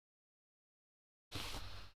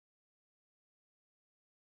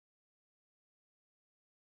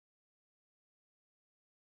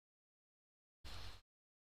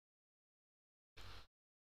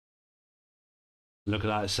 Look at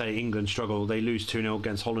that. Say England struggle. They lose 2-0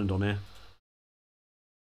 against Holland on here.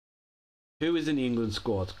 Who is in the England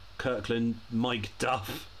squad? Kirkland, Mike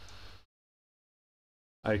Duff.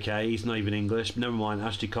 Okay, he's not even English. Never mind.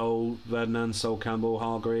 Ashley Cole, Ferdinand, Sol Campbell,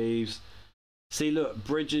 Hargreaves. See, look,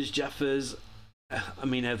 Bridges, Jeffers. I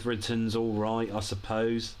mean, Etherington's all right, I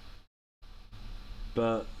suppose.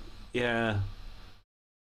 But, yeah.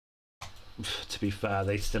 To be fair,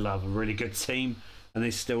 they still have a really good team, and they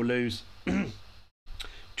still lose.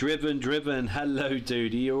 Driven. Hello,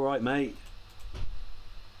 dude. Are you all right, mate?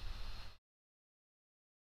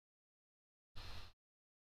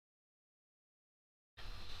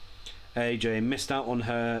 AJ missed out on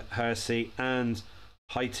Hersey and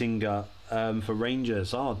Heitinger for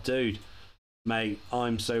Rangers. Oh, dude, mate,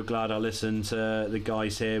 I'm so glad I listened to the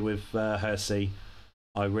guys here with Hersey.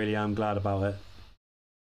 I really am glad about it.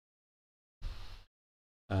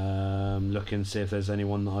 Look and see if there's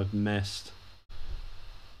anyone that I've missed.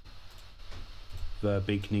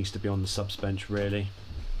 Verbeek needs to be on the subs bench, really.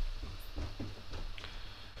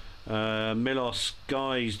 Milos,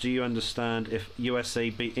 guys, do you understand? If USA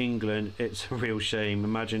beat England, it's a real shame.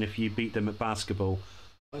 Imagine if you beat them at basketball.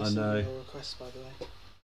 I know. Request, by the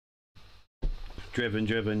way.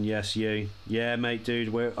 Driven, yes, you. Yeah, mate,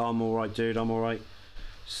 dude, I'm alright, dude, I'm alright.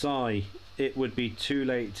 Sigh, it would be too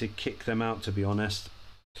late to kick them out, to be honest.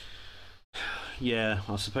 Yeah,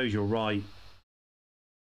 I suppose you're right.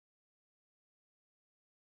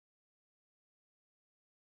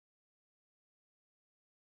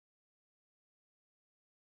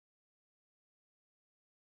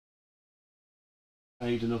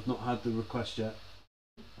 Aiden, I've not had the request yet.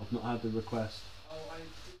 I've not had the request. Oh, I did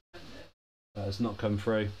send it. It's not come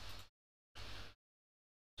through.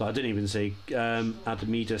 So I didn't even see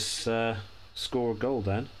Adamidas score a goal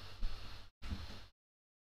then.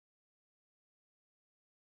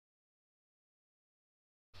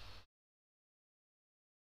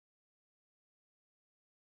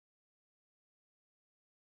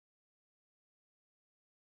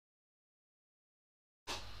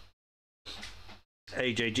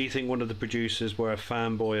 AJ, do you think one of the producers were a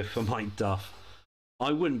fanboy for Mike Duff?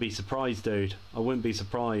 I wouldn't be surprised, dude. I wouldn't be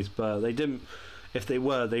surprised, but they didn't. If they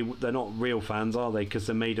were, they're not real fans, are they? Because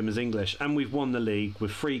they made them as English. And we've won the league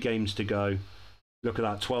with 3 games to go. Look at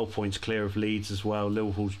that, 12 points clear of Leeds as well.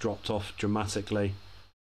 Liverpool's dropped off dramatically.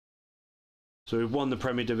 So we've won the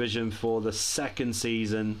Premier Division for the 2nd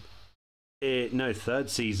season. No, 3rd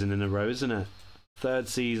season in a row, isn't it? 3rd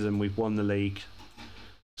season we've won the league.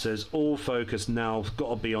 So it's all focused now. Got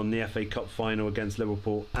to be on the FA Cup final against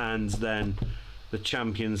Liverpool and then the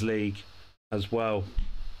Champions League as well.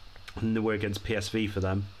 And we're against PSV for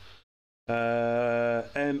them.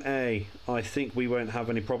 MA, I think we won't have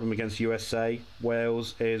any problem against USA.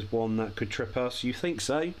 Wales is one that could trip us. You think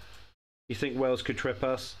so? You think Wales could trip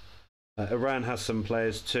us? Iran has some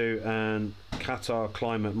players too, and Qatar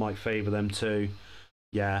climate might favour them too.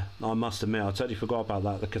 Yeah, I must admit, I totally forgot about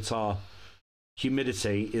that. The Qatar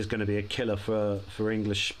humidity is going to be a killer for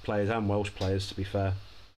English players and Welsh players, to be fair.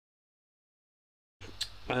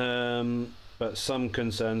 But some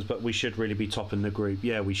concerns, but we should really be topping the group.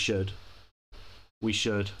 Yeah, we should. We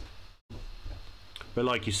should. But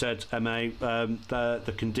like you said, MA,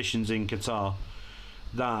 the conditions in Qatar,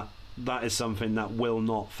 that is something that will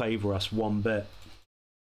not favour us one bit.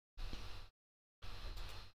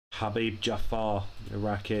 Habib Jafar,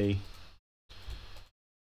 Iraqi.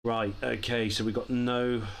 Right, okay, so we got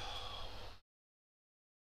no...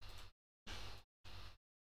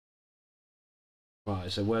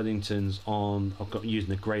 Right, so Worthington's on. I've got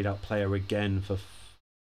using the grayed out player again for...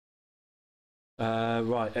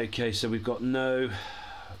 right, okay, so we've got no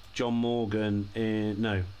John Morgan in...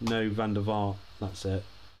 No Van der Vaart, that's it.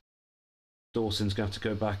 Dawson's going to have to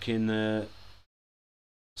go back in there.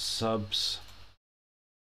 Subs.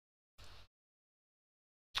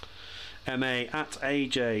 MA at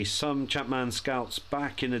AJ. Some Chapman scouts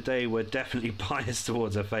back in the day were definitely biased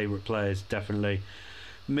towards their favourite players. Definitely.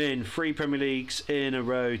 Min, 3 Premier Leagues in a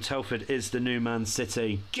row. Telford is the new Man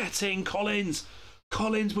City. Get in, Collins!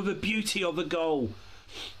 Collins with a beauty of a goal.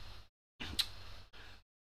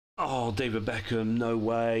 Oh, David Beckham, no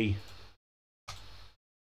way.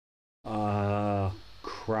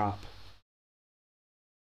 Crap.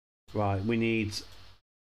 Right, we need...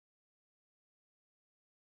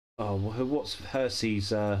 Oh, what's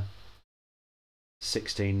Hersey's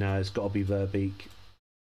 16 now? It's got to be Verbeek.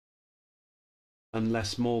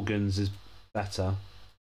 Unless Morgan's is better.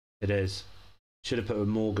 It is. Should have put with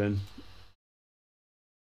Morgan.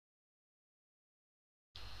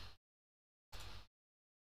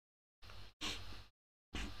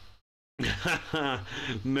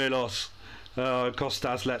 Milos.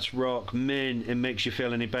 Costas, let's rock. Min, it makes you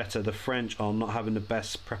feel any better. The French are not having the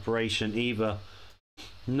best preparation either.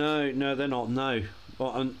 No, they're not. No.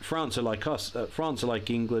 Well, and France are like us. France are like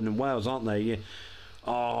England and Wales, aren't they? Yeah.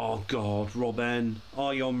 Oh, God. Robin.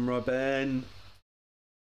 Aryon Robin.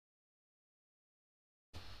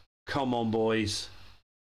 Come on, boys.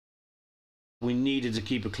 We needed to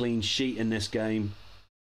keep a clean sheet in this game.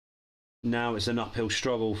 Now it's an uphill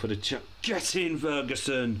struggle for the... Get in,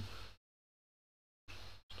 Ferguson!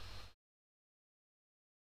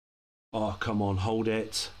 Oh, come on. Hold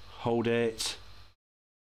it. Hold it.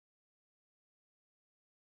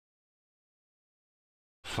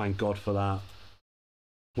 Thank God for that.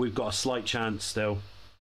 We've got a slight chance still.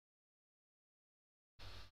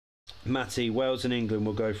 Matty, Wales and England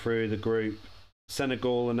will go through the group.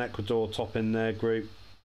 Senegal and Ecuador top in their group.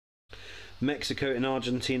 Mexico and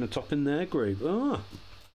Argentina top in their group. Ah.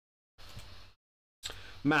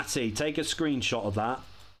 Matty, take a screenshot of that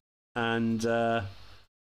and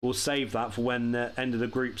we'll save that for when the end of the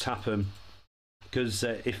groups happen. Because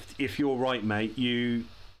if you're right, mate,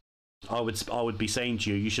 I would be saying to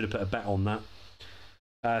you, you should have put a bet on that.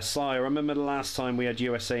 Sire, I remember the last time we had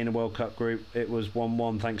USA in a World Cup group, it was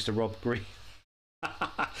 1-1 thanks to Rob Green.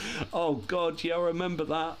 Oh, God, yeah, I remember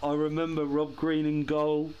that. I remember Rob Green in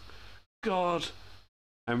goal. God.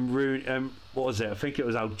 And Rooney, what was it? I think it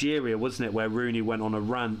was Algeria, wasn't it, where Rooney went on a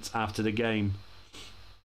rant after the game.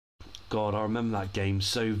 God, I remember that game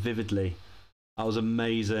so vividly. That was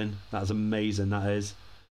amazing. That was amazing, that is.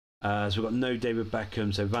 So we've got no David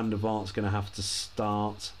Beckham, so Van der Vaart's going to have to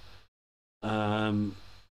start. Dunwell's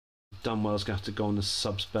going to have to go on the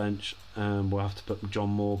subs bench, and we'll have to put John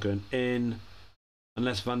Morgan in.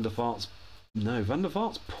 Unless Van der Vaart's... No, Van der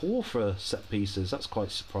Vaart's poor for set pieces. That's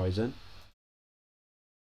quite surprising.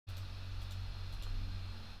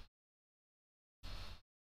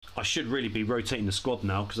 I should really be rotating the squad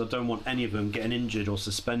now because I don't want any of them getting injured or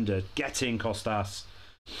suspended. Get in, Costas.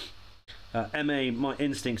 MA, my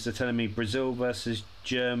instincts are telling me Brazil versus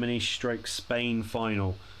Germany / Spain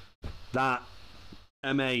final. That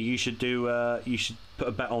MA, you should do. You should put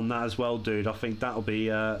a bet on that as well, dude. I think that'll be.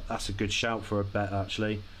 That's a good shout for a bet,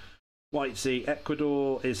 actually. White Sea,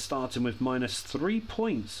 Ecuador is starting with -3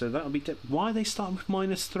 points, so that'll be. Why are they starting with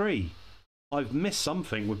 -3? I've missed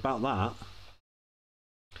something about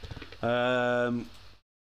that.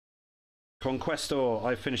 Conquestor,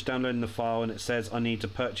 I finished downloading the file and it says I need to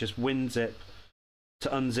purchase WinZip to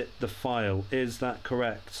unzip the file. Is that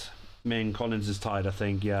correct? Me and Collins is tired, I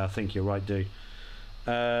think. Yeah, I think you're right, dude.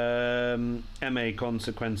 MA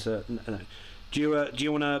Consequencer. No. Do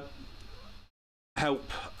you want to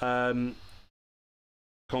help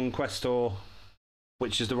Conquestor,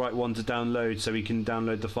 which is the right one to download, so we can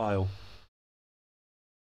download the file?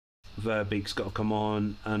 Verbeek's got to come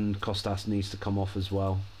on, and Costas needs to come off as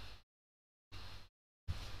well.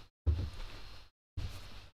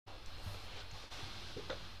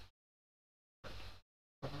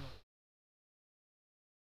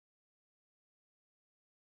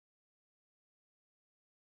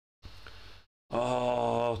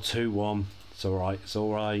 Oh, 2-1. It's alright, it's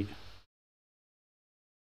alright.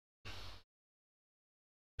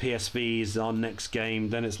 PSV is our next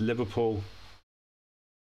game, then it's Liverpool.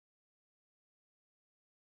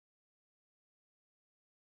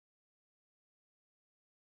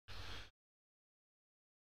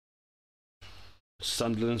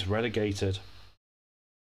 Sunderland's relegated.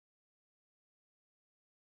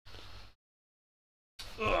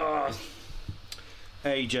 Ugh.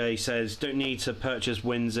 AJ says, don't need to purchase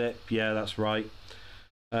WinZip. Yeah, that's right.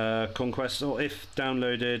 Conquest, or if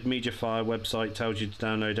downloaded, Mediafire website tells you to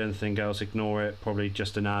download anything else, ignore it. Probably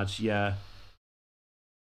just an ad. Yeah.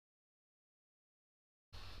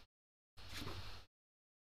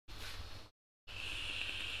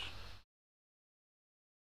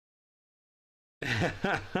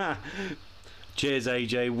 Cheers,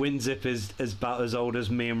 AJ. WinZip is about as old as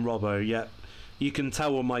me and Robo. Yep. You can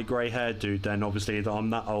tell on my grey hair, dude, then obviously that I'm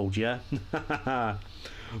that old, yeah?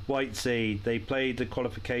 White Sea, they played the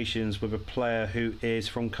qualifications with a player who is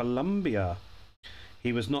from Colombia.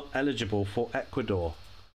 He was not eligible for Ecuador.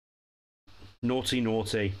 Naughty,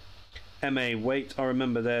 naughty. MA, wait, I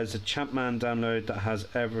remember there's a Champman download that has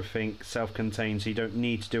everything self-contained, so you don't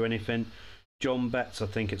need to do anything. John Betts, I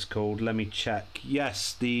think it's called. Let me check.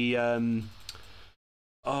 Yes, the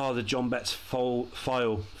the John Betts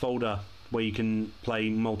folder where you can play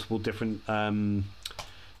multiple different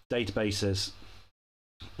databases.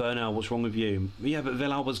 Burnell, what's wrong with you? Yeah, but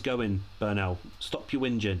Villalba's going, Burnell. Stop your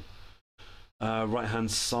whinging.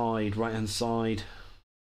 Right-hand side.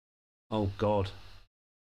 Oh, God.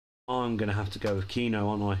 I'm going to have to go with Keno,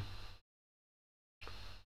 aren't I?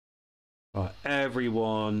 Right,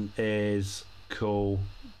 everyone is cool.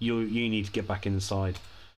 You need to get back inside.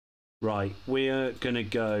 Right, we're going to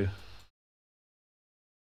go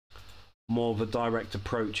more of a direct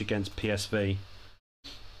approach against PSV.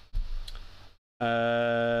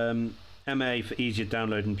 MA for easier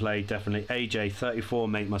download and play, definitely. AJ, 34,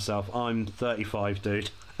 mate, myself. I'm 35,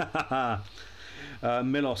 dude.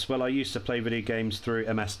 Milos, well, I used to play video games through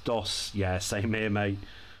MS-DOS. Yeah, same here, mate.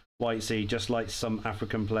 White Sea, just like some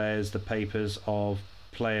African players, the papers of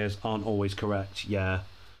players aren't always correct. Yeah.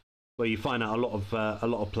 Well, you find out a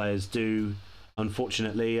lot of players do,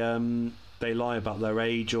 unfortunately, they lie about their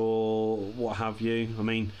age or what have you. I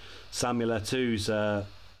mean, Samuel Eto'o's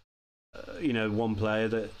one player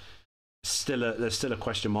that there's still a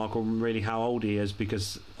question mark on really how old he is,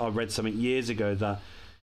 because I read something years ago that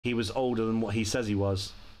he was older than what he says he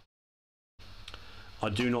was. I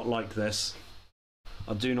do not like this.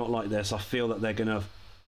 I feel that they're going to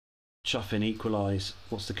chuff in, equalise.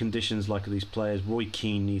 What's the conditions like of these players? Roy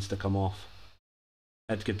Keane needs to come off.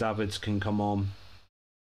 Edgar Davids can come on.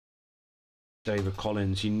 David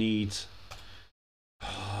Collins, you need...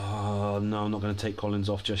 Oh, no, I'm not going to take Collins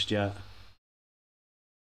off just yet.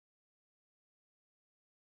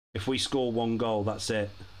 If we score one goal, that's it.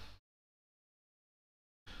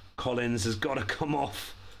 Collins has got to come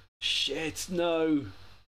off. Shit, no.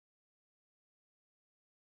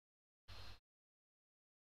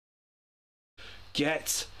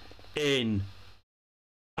 Get in.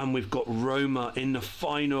 And we've got Roma in the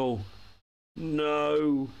final.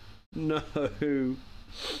 No.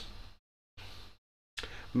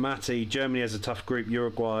 Matty, Germany has a tough group.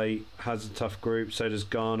 Uruguay has a tough group. So does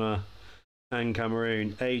Ghana and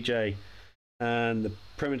Cameroon. AJ, and the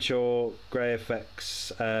premature grey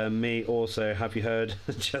effects. Me also. Have you heard?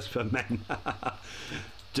 Just for men.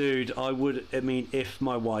 Dude, I mean, if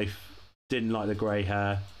my wife didn't like the grey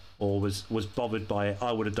hair or was bothered by it,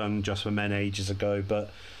 I would have done Just for Men ages ago.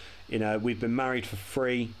 But, we've been married for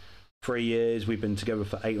 3. 3 years. We've been together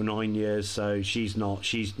for 8 or 9 years. So she's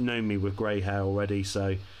known me with grey hair already.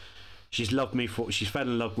 So she's loved me for. She's fell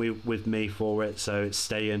in love with me for it. So it's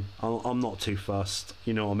staying. I'm not too fussed.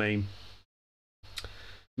 You know what I mean?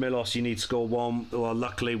 Milos, you need to score 1. Well,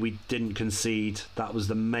 luckily we didn't concede. That was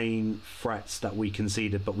the main threats that we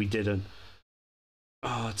conceded, but we didn't.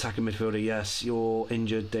 Oh, attacking midfielder, yes. You're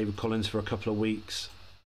injured, David Collins, for a couple of weeks.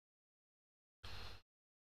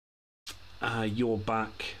 You're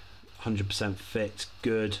back, 100% fit,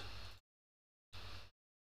 good.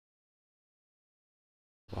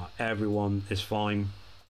 Right, everyone is fine.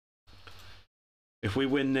 If we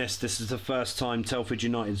win this, this is the first time Telford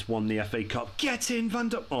United's won the FA Cup. Get in, Van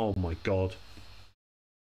der... Oh, my God.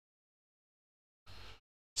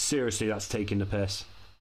 Seriously, that's taking the piss.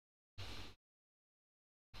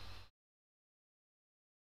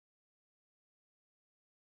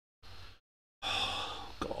 Oh,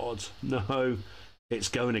 God, no. It's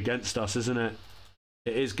going against us, isn't it?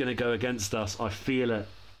 It is going to go against us. I feel it.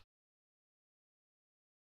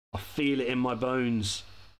 I feel it in my bones.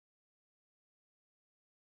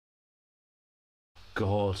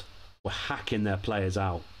 God, we're hacking their players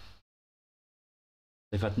out.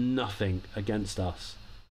 They've had nothing against us.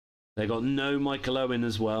 They got no Michael Owen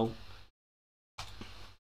as well.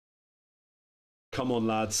 Come on,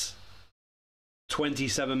 lads.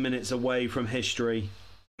 27 minutes away from history.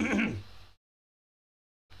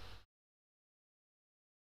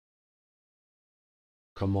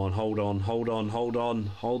 Come on, hold on, hold on, hold on,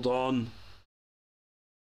 hold on.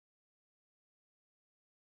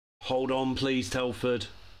 Hold on, please, Telford.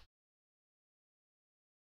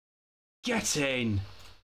 Get in.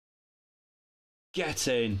 Get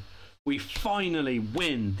in. We finally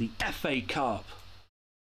win the FA Cup.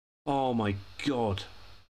 Oh my God.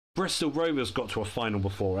 Bristol Rovers got to a final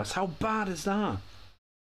before us. How bad is that?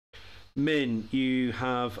 Min, you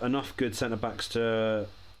have enough good centre-backs to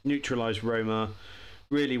neutralise Roma.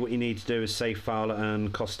 Really what you need to do is save Fowler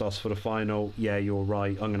and Kostas for the final. Yeah, you're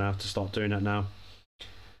right. I'm going to have to start doing that now.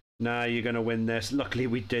 Nah, you're going to win this. Luckily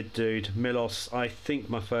we did, dude. Milos, I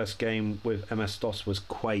think my first game with MS-DOS was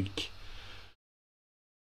Quake.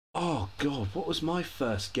 Oh, God, what was my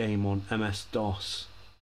first game on MS-DOS?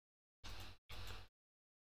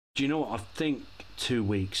 Do you know what? I think 2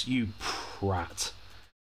 weeks. You prat.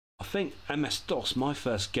 I think MS-DOS, my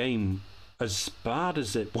first game, as bad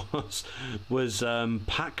as it was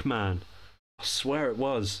Pac-Man. I swear it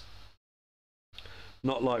was.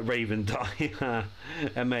 Not like Raven Die.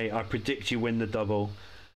 MA, I predict you win the double.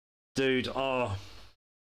 Dude, oh,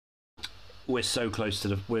 we're so close to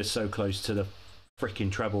the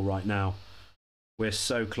freaking treble right now. We're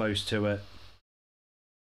so close to it.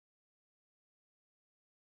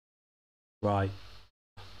 Right.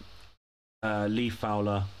 Lee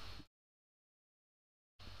Fowler.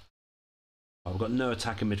 Oh, we've got no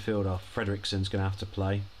attacking midfielder. Fredrickson's going to have to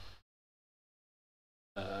play.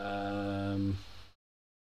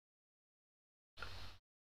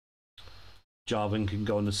 Jarvan can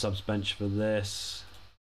go on the subs bench for this.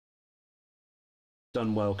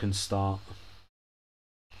 Dunwell can start.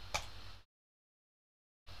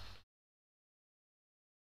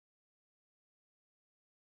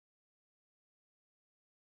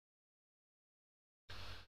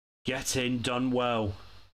 Get in, Dunwell.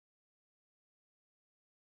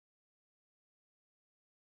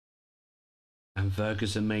 And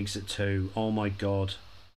Ferguson makes it 2. Oh my God.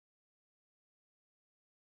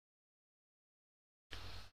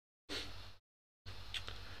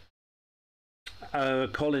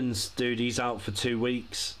 Collins, dude, he's out for 2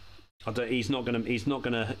 weeks. He's not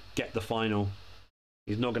gonna get the final.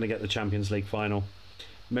 He's not gonna get the Champions League final.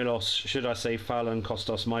 Milos, should I say Fowler and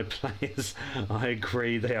Kostas, my players? I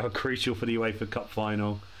agree, they are crucial for the UEFA Cup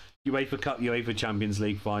final. UEFA Cup, UEFA Champions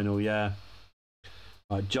League final, yeah.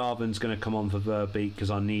 Right, Jarvan's going to come on for Verbeek because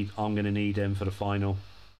I'm going to need him for the final.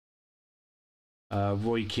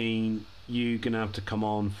 Roy Keane, you're going to have to come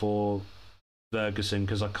on for Ferguson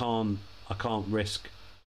because I can't risk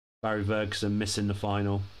Barry Ferguson missing the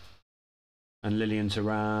final. And Lilian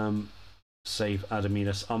Thuram, save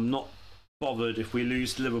Adamilas. I'm not bothered if we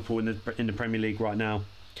lose to Liverpool in the Premier League right now.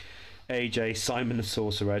 AJ, Simon the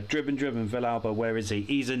Sorcerer, driven, Villalba, where is he?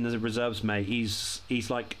 He's in the reserves, mate. He's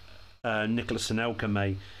like Nicholas Anelka,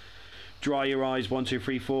 mate. Dry your eyes, 1, 2,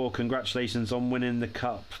 3, 4. Congratulations on winning the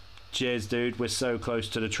cup. Cheers, dude. We're so close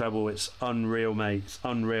to the treble. It's unreal, mate. It's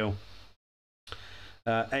unreal.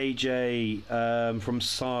 AJ from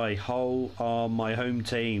Sai, Hull are my home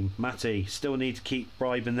team. Matty, still need to keep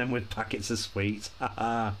bribing them with packets of sweets.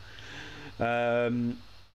 AJ,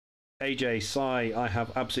 Sai, I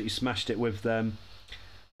have absolutely smashed it with them.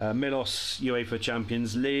 Milos, UEFA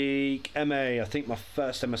Champions League. MA, I think my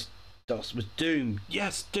first MS-DOS was Doom.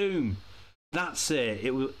 Yes, Doom. That's it.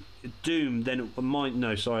 It was Doom. Then it might.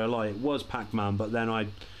 No, sorry, I lie. It was Pac-Man, but then I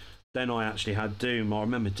actually had Doom. I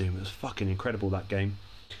remember Doom. It was fucking incredible, that game.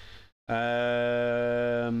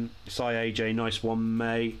 AJ, nice one,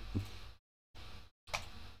 mate.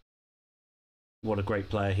 What a great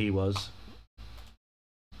player he was.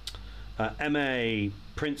 MA,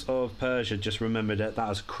 Prince of Persia, just remembered it. That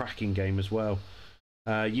was a cracking game as well.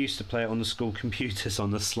 Used to play it on the school computers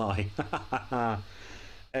on the sly.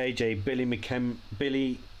 AJ, Bill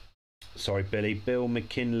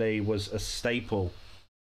McKinley was a staple.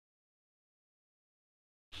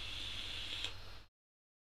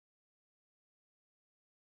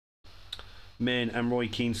 Min and Roy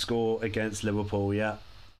Keane score against Liverpool, yeah.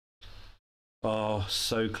 Oh,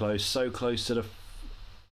 so close to the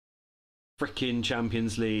freaking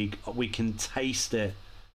Champions League. We can taste it.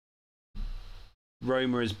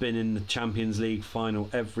 Roma has been in the Champions League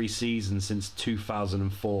final every season since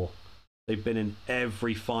 2004. They've been in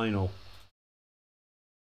every final.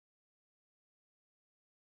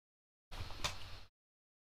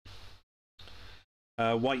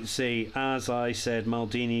 White Sea, as I said,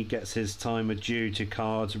 Maldini gets his time due to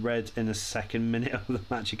cards red in the second minute of the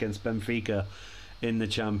match against Benfica in the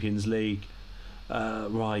Champions League.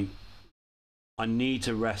 Right. I need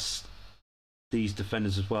to rest these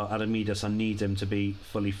defenders as well. Adamidas, I need him to be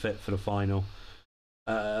fully fit for the final.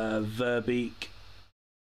 Verbeek,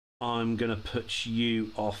 I'm going to put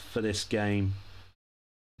you off for this game.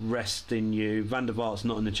 Resting you. Van der Vaart's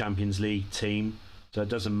not in the Champions League team, so it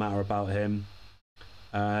doesn't matter about him.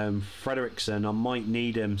 Frederiksen, I might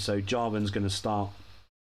need him, so Jarvan's going to start.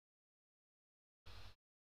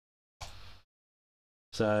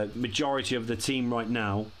 So majority of the team right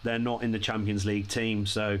now, they're not in the Champions League team,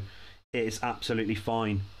 so it is absolutely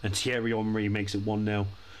fine. And Thierry Henry makes it 1-0.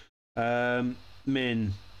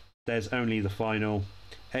 Min, there's only the final.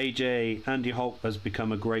 AJ, Andy Holt has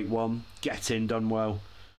become a great one. Get in, done well.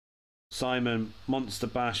 Simon, Monster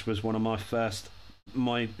Bash was one of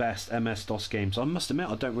my best MS-DOS games. I must admit,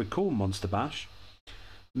 I don't recall Monster Bash.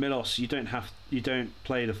 Milos, you don't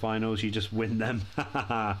play the finals, you just win them.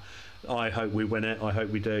 I hope we win it. I hope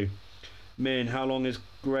we do. Min, how long is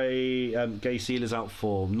Gay Sealers out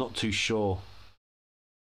for? Not too sure.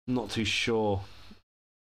 Not too sure.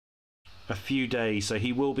 A few days, so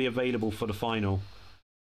he will be available for the final.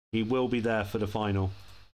 He will be there for the final.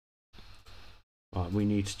 Right, we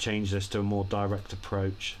need to change this to a more direct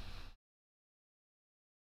approach.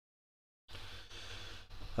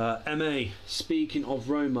 MA, speaking of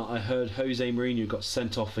Roma, I heard Jose Mourinho got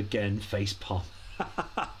sent off again. Facepalm.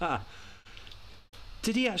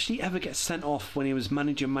 Did he actually ever get sent off when he was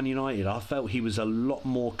managing Man United? I felt he was a lot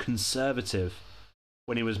more conservative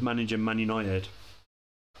when he was managing Man United.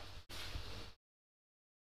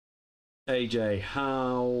 AJ,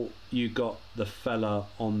 how you got the fella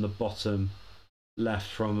on the bottom left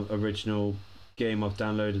from original game I've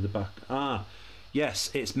downloaded the back? Ah, yes,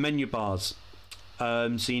 it's menu bars.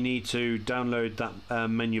 So you need to download that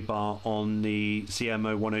menu bar on the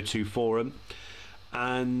CMO 102 forum.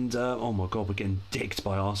 And oh my god, we're getting dicked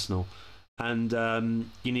by Arsenal. And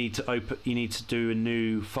you need to do a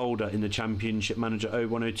new folder in the Championship Manager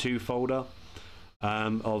 0102 folder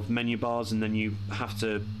of menu bars, and then you have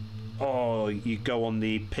to you go on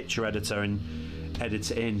the picture editor and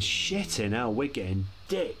edit it in. Shitting hell, we're getting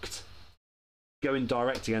dicked. Going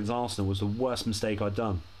direct against Arsenal was the worst mistake I'd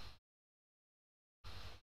done.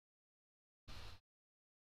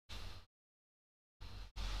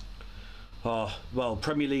 Oh, well,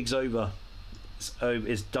 Premier League's over.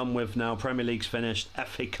 It's done with now. Premier League's finished.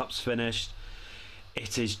 FA Cup's finished.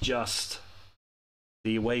 It is just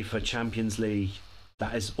the UEFA Champions League.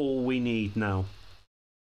 That is all we need now.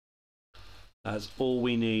 That's all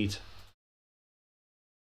we need.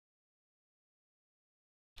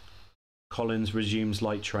 Collins resumes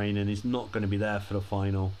light training. He's not going to be there for the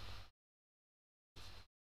final.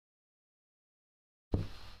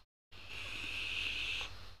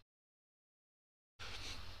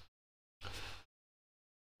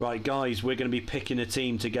 Right, guys, we're going to be picking a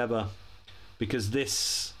team together because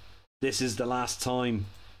this is the last time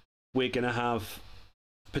we're going to have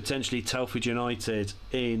potentially Telford United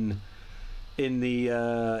in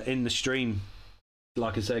the stream.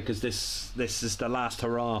 Like I said, because this is the last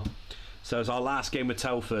hurrah. So it's our last game with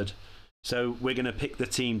Telford. So we're going to pick the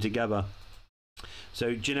team together.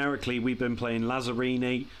 So generically, we've been playing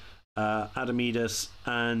Lazzarini, Adamidas,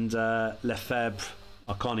 and Lefebvre.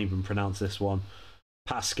 I can't even pronounce this one.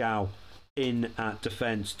 Pascal in at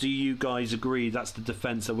defence. Do you guys agree that's the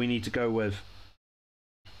defence that we need to go with?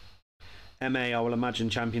 MA, I will imagine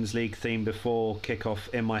Champions League theme before kickoff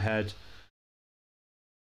in my head.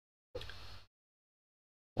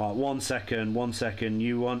 Right, 1 second, 1 second.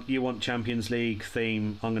 You want Champions League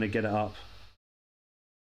theme? I'm gonna get it up.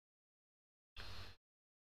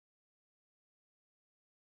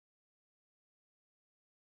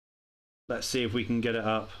 Let's see if we can get it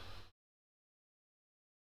up.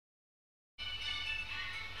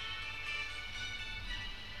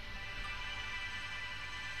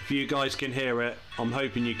 If you guys can hear it, I'm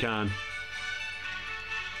hoping you can.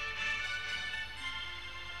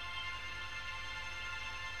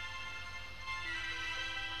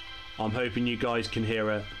 I'm hoping you guys can hear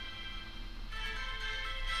it.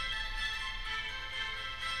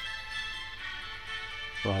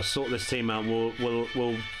 Right, I'll sort this team out.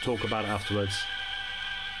 We'll talk about it afterwards.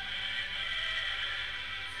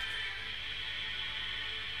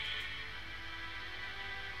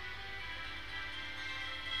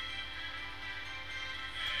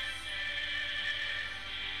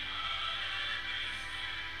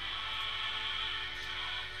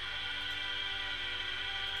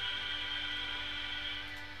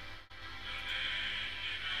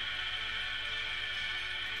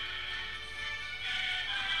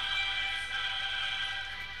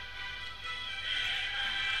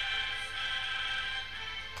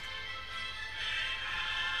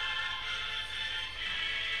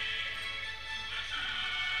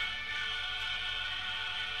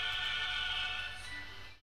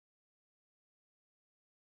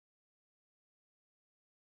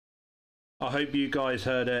 I hope you guys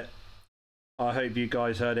heard it. I hope you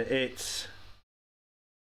guys heard it. It's...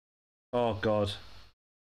 Oh God.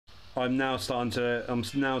 I'm now starting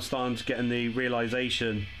to get in the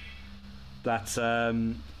realization that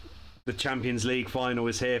the Champions League final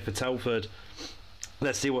is here for Telford.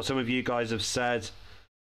 Let's see what some of you guys have said.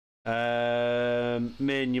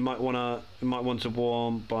 Min, you might want to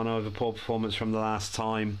warm, but I know of a poor performance from the last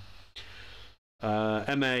time.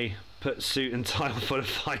 MA, put suit and tie for the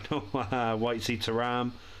final. Whitesea to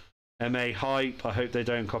Ram. MA, hype. I hope they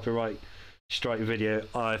don't copyright strike the video.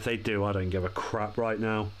 If they do, I don't give a crap right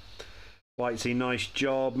now. Whitesea, nice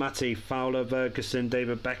job. Matty, Fowler, Ferguson,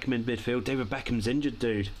 David Beckham in midfield. David Beckham's injured,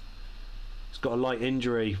 dude. He's got a light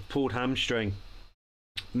injury, pulled hamstring.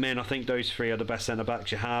 Min, I think those three are the best centre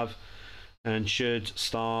backs you have, and should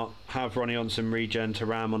start. Have Ronnie Johnson regen to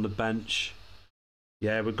Ram on the bench.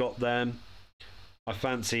 Yeah, we've got them. I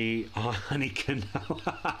fancy Heineken.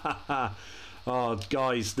 Oh,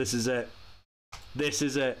 guys, this is it. This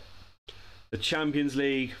is it. The Champions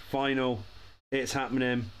League final. It's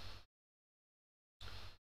happening.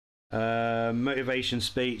 Motivation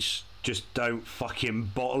speech. Just don't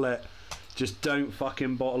fucking bottle it. Just don't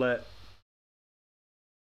fucking bottle it.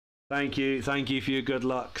 Thank you for your good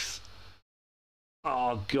lucks.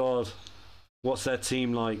 Oh God, what's their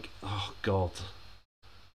team like? Oh God,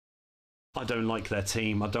 I don't like their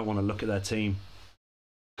team. I don't want to look at their team.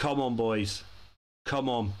 Come on, boys. Come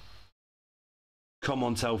on. Come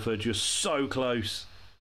on, Telford. You're so close.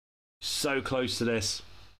 So close to this.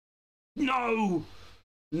 No!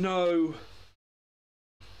 No!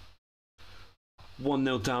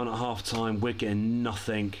 1-0 down at half time. We're getting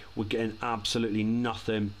nothing. We're getting absolutely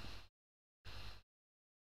nothing.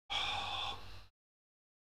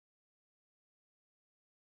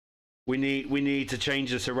 We need to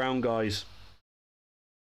change this around, guys.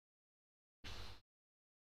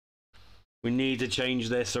 We need to change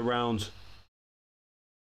this around.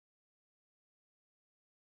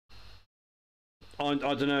 I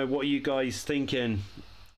don't know, what are you guys thinking?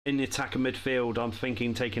 In the attack of midfield, I'm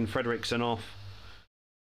thinking taking Frederiksen off.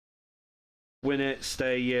 Win it,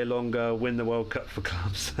 stay a year longer, win the World Cup for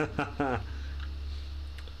clubs.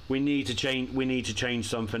 We need to change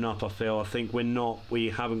something up, I feel. I think we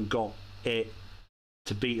haven't got it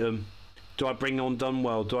to beat them. Do I bring on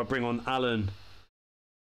Dunwell? Do I bring on Allen?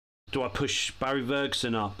 Do I push Barry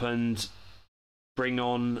Ferguson up and bring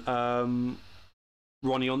on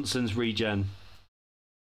Ronnie Johnson's regen?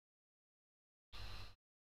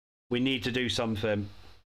 We need to do something.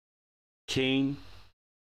 Keane.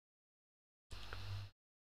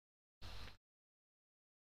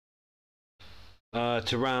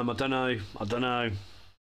 To Ram, I don't know.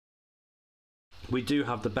 We do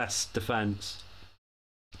have the best defence.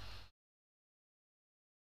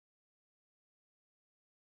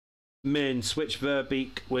 Min, switch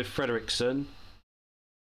Verbeek with Frederiksen.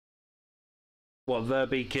 What,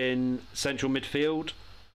 Verbeek in central midfield?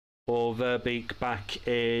 Or Verbeek back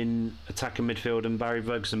in attacking midfield and Barry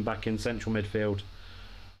Ferguson back in central midfield?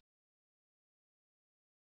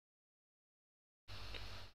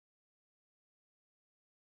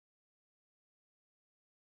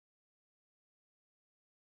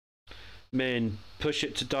 Min, push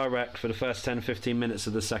it to direct for the first 10-15 minutes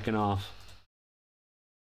of the second half.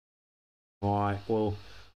 Alright, we'll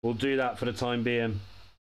do that for the time being.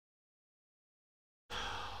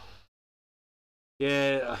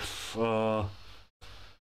 Yeah.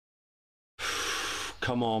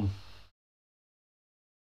 Come on.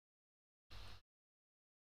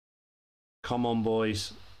 Come on,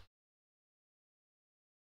 boys.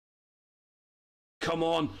 Come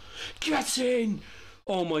on. Get in!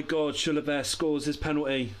 Oh my god, Chulaver scores his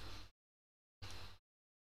penalty.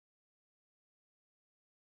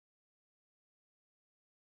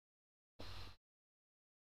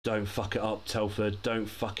 Don't fuck it up, Telford. Don't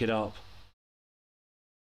fuck it up.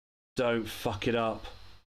 Don't fuck it up.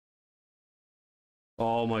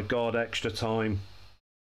 Oh my god, extra time.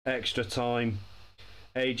 Extra time.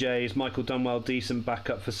 AJ, is Michael Dunwell decent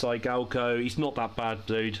backup for Saigalko? He's not that bad,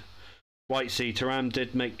 dude. Whitesea, Thuram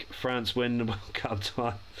did make France win the World Cup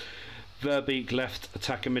time. Verbeek left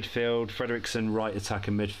attacker midfield. Frederiksen right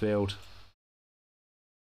attacker midfield.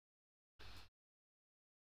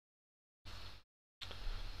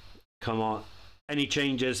 Come on. Any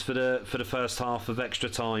changes for the first half of extra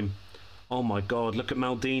time? Oh my god, look at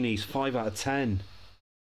Maldini's 5 out of 10.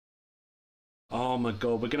 Oh my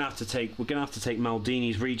god, we're gonna have to take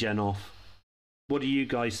Maldini's regen off. What do you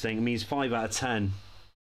guys think? I mean, he's 5 out of 10.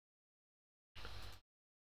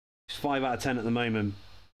 He's 5 out of 10 at the moment.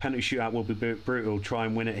 Penalty shootout will be brutal. Try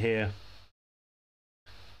and win it here.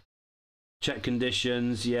 Check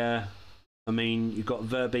conditions, yeah. I mean, you've got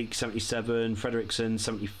Verbeek 77, Frederiksen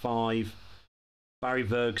 75, Barry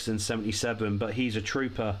Ferguson 77, but he's a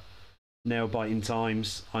trooper. Nail biting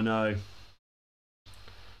times, I know.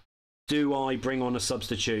 Do I bring on a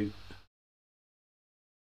substitute?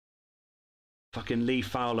 Fucking Lee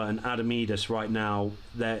Fowler and Adamides right now,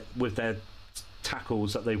 with their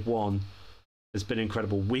tackles that they've won, has been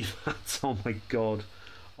incredible. We've had, oh my god,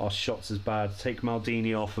 our shots is bad. Take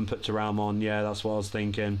Maldini off and put Thuram on. Yeah, that's what I was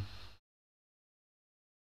thinking.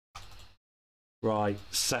 Right,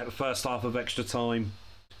 set first half of extra time.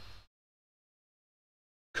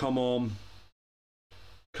 Come on.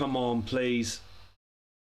 Come on, please.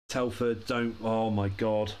 Telford, don't... Oh, my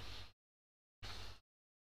God.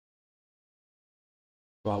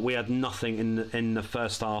 Right, we had nothing in the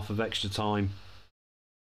first half of extra time.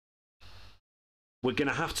 We're going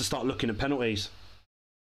to have to start looking at penalties.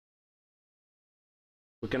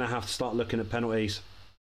 We're going to have to start looking at penalties.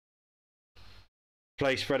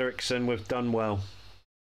 Place Frederiksen with Dunwell.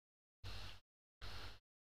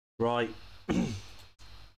 Right.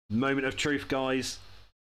 Moment of truth, guys.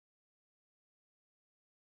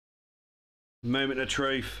 Moment of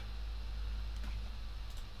truth.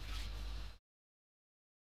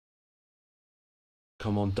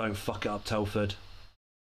 Come on, don't fuck it up, Telford.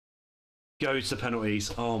 Goes to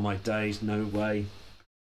penalties. Oh my days, no way.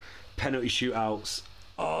 Penalty shootouts.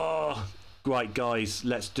 Oh, right, guys,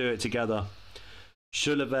 let's do it together.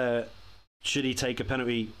 Chulaver, should he take a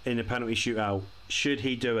penalty in a penalty shootout? Should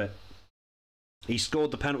he do it? He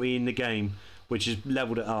scored the penalty in the game, which has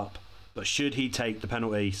levelled it up. But should he take the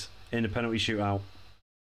penalties in a penalty shootout?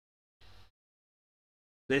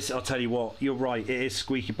 This, I'll tell you what, you're right. It is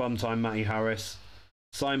squeaky bum time, Matty Harris.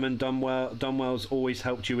 Simon Dunwell's always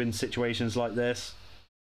helped you in situations like this.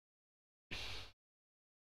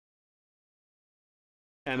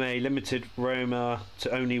 MA limited Roma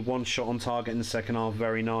to only one shot on target in the second half.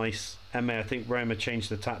 Very nice. MA, I think Roma changed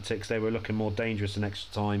the tactics. They were looking more dangerous in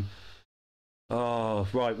extra time. Oh,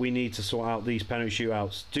 right. We need to sort out these penalty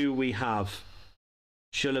shootouts. Do we have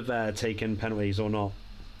Chulaver taking penalties or not?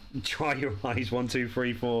 Try your eyes. 1, 2,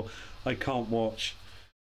 3, 4. I can't watch.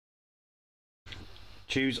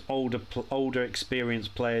 Choose older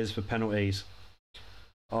experienced players for penalties.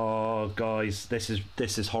 Oh, guys, this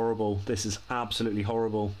is horrible. This is absolutely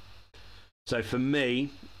horrible. So for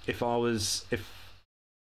me, oh,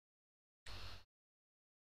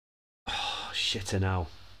 shitting hell.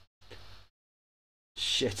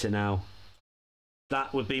 Shitting hell.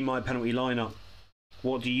 That would be my penalty lineup.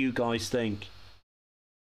 What do you guys think?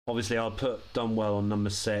 Obviously, I'll put Dunwell on number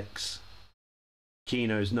 6.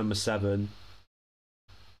 Keno's number 7.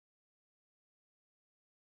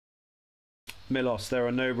 Milos, there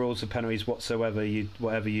are no rules for penalties whatsoever.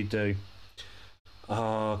 Whatever you do.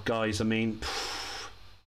 Oh, guys, I mean,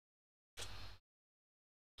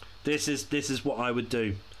 this is what I would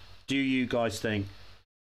do. Do you guys think?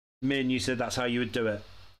 Min, you said that's how you would do it.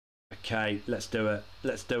 Okay, let's do it.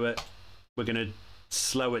 Let's do it. We're gonna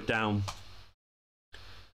slow it down.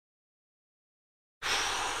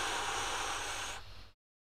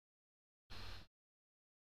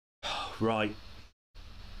 Right.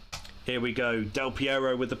 Here we go. Del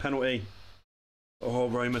Piero with the penalty. Oh,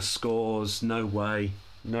 Roma scores. No way.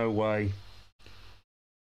 No way.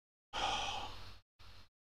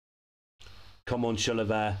 Come on,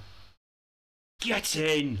 Chilavert. Get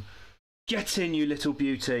in! Get in, you little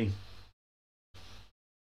beauty.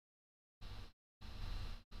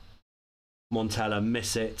 Montella,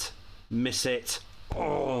 miss it. Miss it.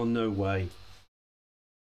 Oh, no way.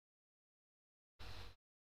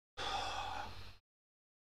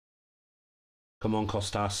 Come on,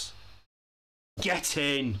 Costas. Get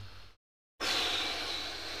in!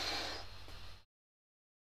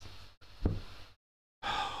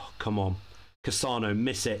 Come on. Cassano,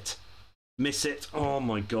 miss it. Miss it. Oh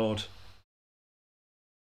my god.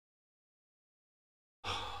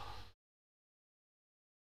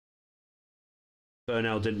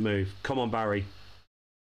 Burnell didn't move. Come on, Barry.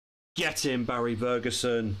 Get in, Barry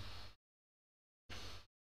Ferguson.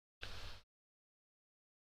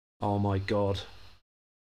 Oh my god.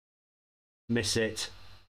 Miss it.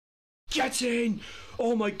 Get in!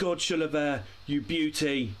 Oh my god, Chilavert, you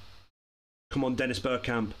beauty. Come on, Dennis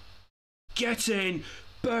Bergkamp. Get in!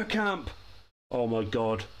 Bergkamp! Oh my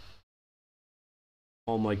god.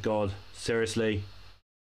 Oh my god. Seriously.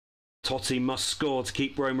 Totti must score to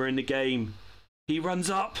keep Roma in the game. He runs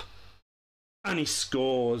up. And he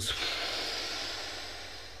scores.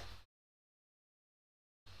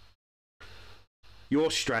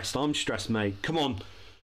 You're stressed. I'm stressed, mate. Come on.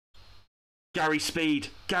 Gary Speed.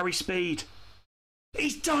 Gary Speed.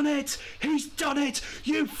 He's done it! He's done it!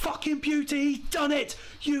 You fucking beauty! He's done it!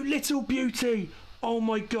 You little beauty! Oh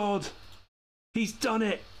my god! He's done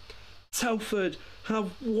it! Telford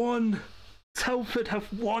have won! Telford have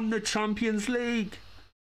won the Champions League!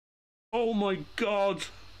 Oh my god!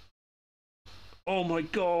 Oh my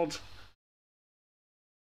god!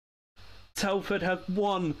 Telford have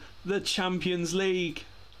won the Champions League!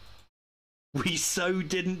 We so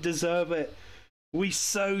didn't deserve it! We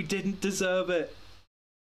so didn't deserve it!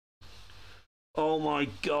 Oh my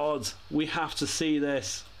god, we have to see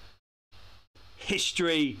this.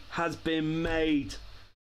 History has been made.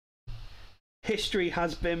 History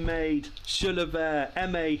has been made. Chilavert,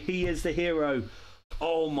 M.A., he is the hero.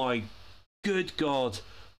 Oh my good god,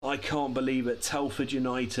 I can't believe it. Telford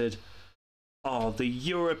United are the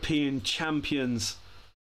European champions.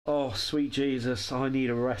 Oh sweet Jesus, I need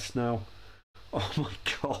a rest now. Oh my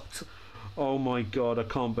god. Oh my god, I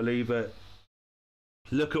can't believe it.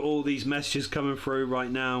 Look at all these messages coming through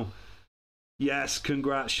right now. Yes,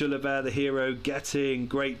 congrats, Chilavert, the hero. Get in.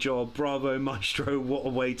 Great job. Bravo, Maestro. What a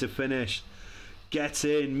way to finish. Get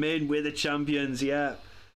in. Min, we're the champions. Yeah.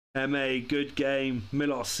 MA, good game.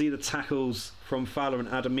 Milos, see the tackles from Fowler and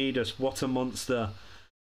Adamidas. What a monster.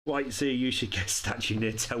 Whitesea, you should get a statue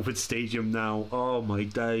near Telford Stadium now. Oh, my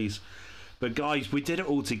days. But guys, we did it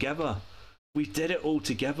all together. We did it all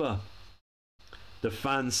together. The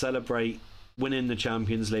fans celebrate winning the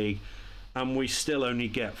Champions League, and we still only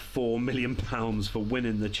get £4 million for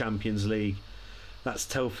winning the Champions League. That's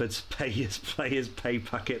Telford's players pay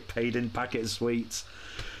packet, paid in packet sweets.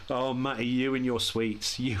 Oh Matty, you and your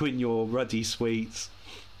sweets, you and your ruddy sweets.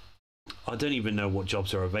 I don't even know what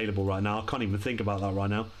jobs are available right now. I can't even think about that right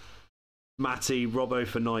now. Matty, Robo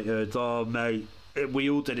for knighthood. Oh mate,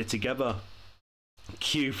 we all did it together.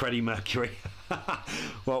 Cue Freddie Mercury.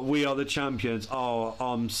 Well, we are the champions. Oh,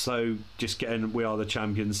 I'm so just getting we are the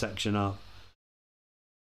champions section up.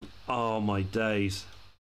 Oh my days.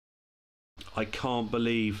 I can't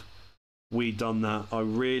believe we done that. I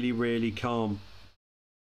really, really can't.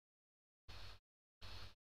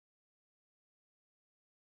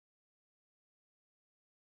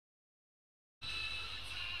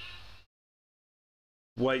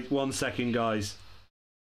 Wait 1 second, guys.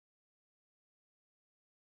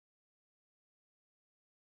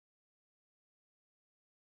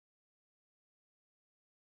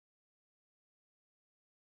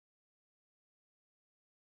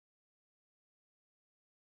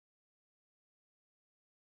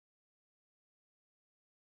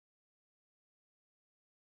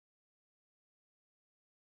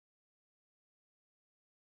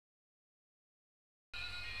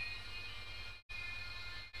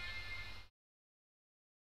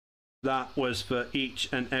 That was for each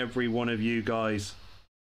and every one of you guys.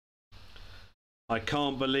 I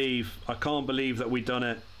can't believe that we've done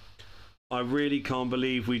it. I really can't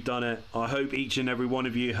believe we've done it. I hope each and every one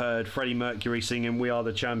of you heard Freddie Mercury singing We Are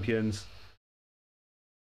the Champions.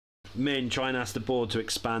 Min, try and ask the board to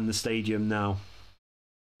expand the stadium now.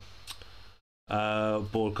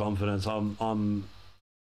 Board confidence. I'm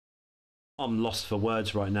lost for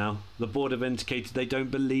words right now. The board have indicated they don't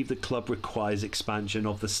believe the club requires expansion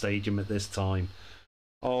of the stadium at this time.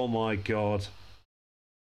 Oh my god.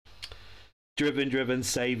 Driven,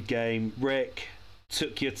 save game. Rick,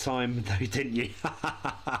 took your time though, didn't you?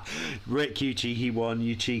 Rick, you cheeky one,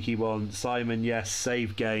 you cheeky one. Simon, yes,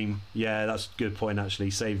 save game. Yeah, that's a good point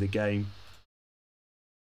actually. Save the game.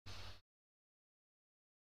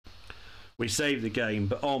 We saved the game,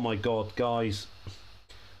 but oh my god, guys.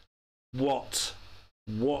 What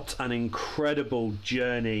an incredible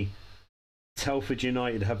journey Telford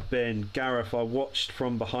United have been. Gareth, I watched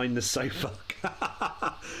from behind the sofa.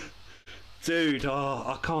 Dude,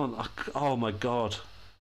 I can't. Oh my god.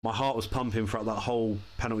 My heart was pumping throughout that whole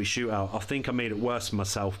penalty shootout. I think I made it worse for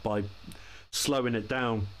myself by slowing it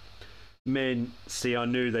down. See, I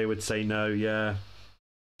knew they would say no, yeah.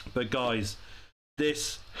 But guys,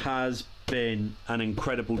 this has been an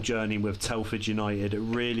incredible journey with Telford United. It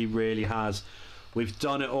really, really has. We've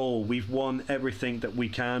done it all. We've won everything that we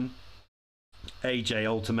can. AJ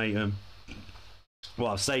ultimatum.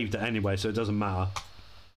 Well, I've saved it anyway, so it doesn't matter.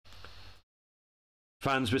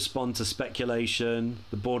 Fans respond to speculation.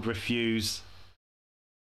 The board refuse.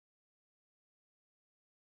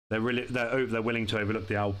 They're willing to overlook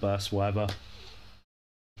the outburst, whatever.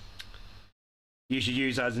 You should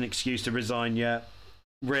use that as an excuse to resign. Yeah.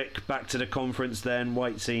 Rick, back to the conference then.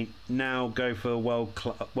 White seat. Now go for a World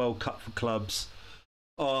Cup for clubs.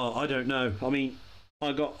 Oh, I don't know. I mean,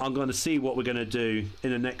 I'm going to see what we're going to do in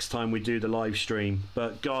the next time we do the live stream.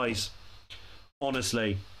 But guys,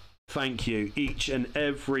 honestly, thank you, each and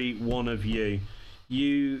every one of you.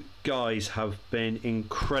 You guys have been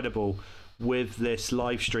incredible with this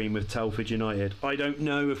live stream with Telford United. I don't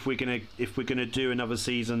know if we're gonna do another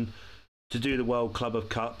season to do the World Club of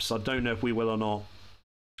Cups. I don't know if we will or not.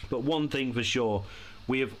 But one thing for sure,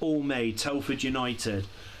 we have all made Telford United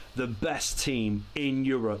the best team in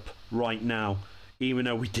Europe right now, even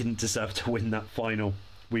though we didn't deserve to win that final.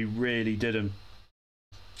 We really didn't.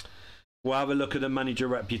 We'll have a look at the manager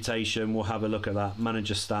reputation. We'll have a look at that.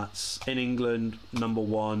 Manager stats. In England,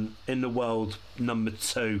 #1. In the world,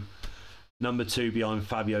 #2. #2 behind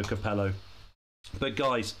Fabio Capello. But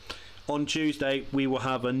guys, on Tuesday, we will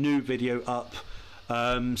have a new video up.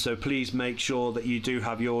 So please make sure that you do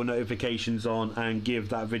have your notifications on and give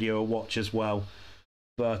that video a watch as well.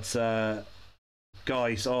 But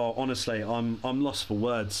guys, honestly, I'm lost for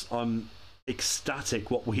words. I'm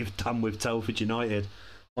ecstatic what we've done with Telford United.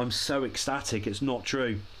 I'm so ecstatic, it's not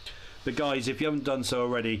true. But guys, if you haven't done so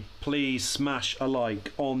already, please smash a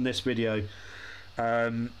like on this video.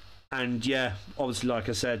 And yeah, obviously, like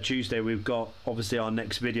I said, Tuesday we've got obviously our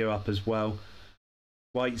next video up as well.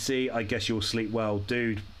 Whitesea, I guess you'll sleep well.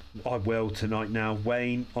 Dude, I will tonight now.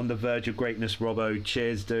 Wayne, on the verge of greatness, Robo.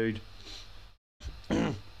 Cheers, dude.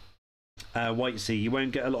 Whitesea, you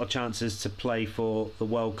won't get a lot of chances to play for the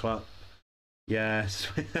World Cup. Yes.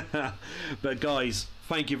 But guys,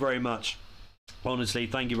 thank you very much. Honestly,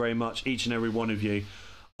 thank you very much, each and every one of you.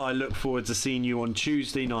 I look forward to seeing you on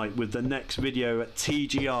Tuesday night with the next video at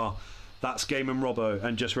TGR. That's Game and Robbo.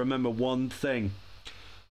 And just remember one thing.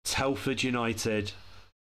 Telford United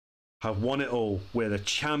have won it all. We're the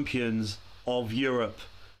champions of Europe.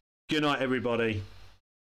 Good night, everybody.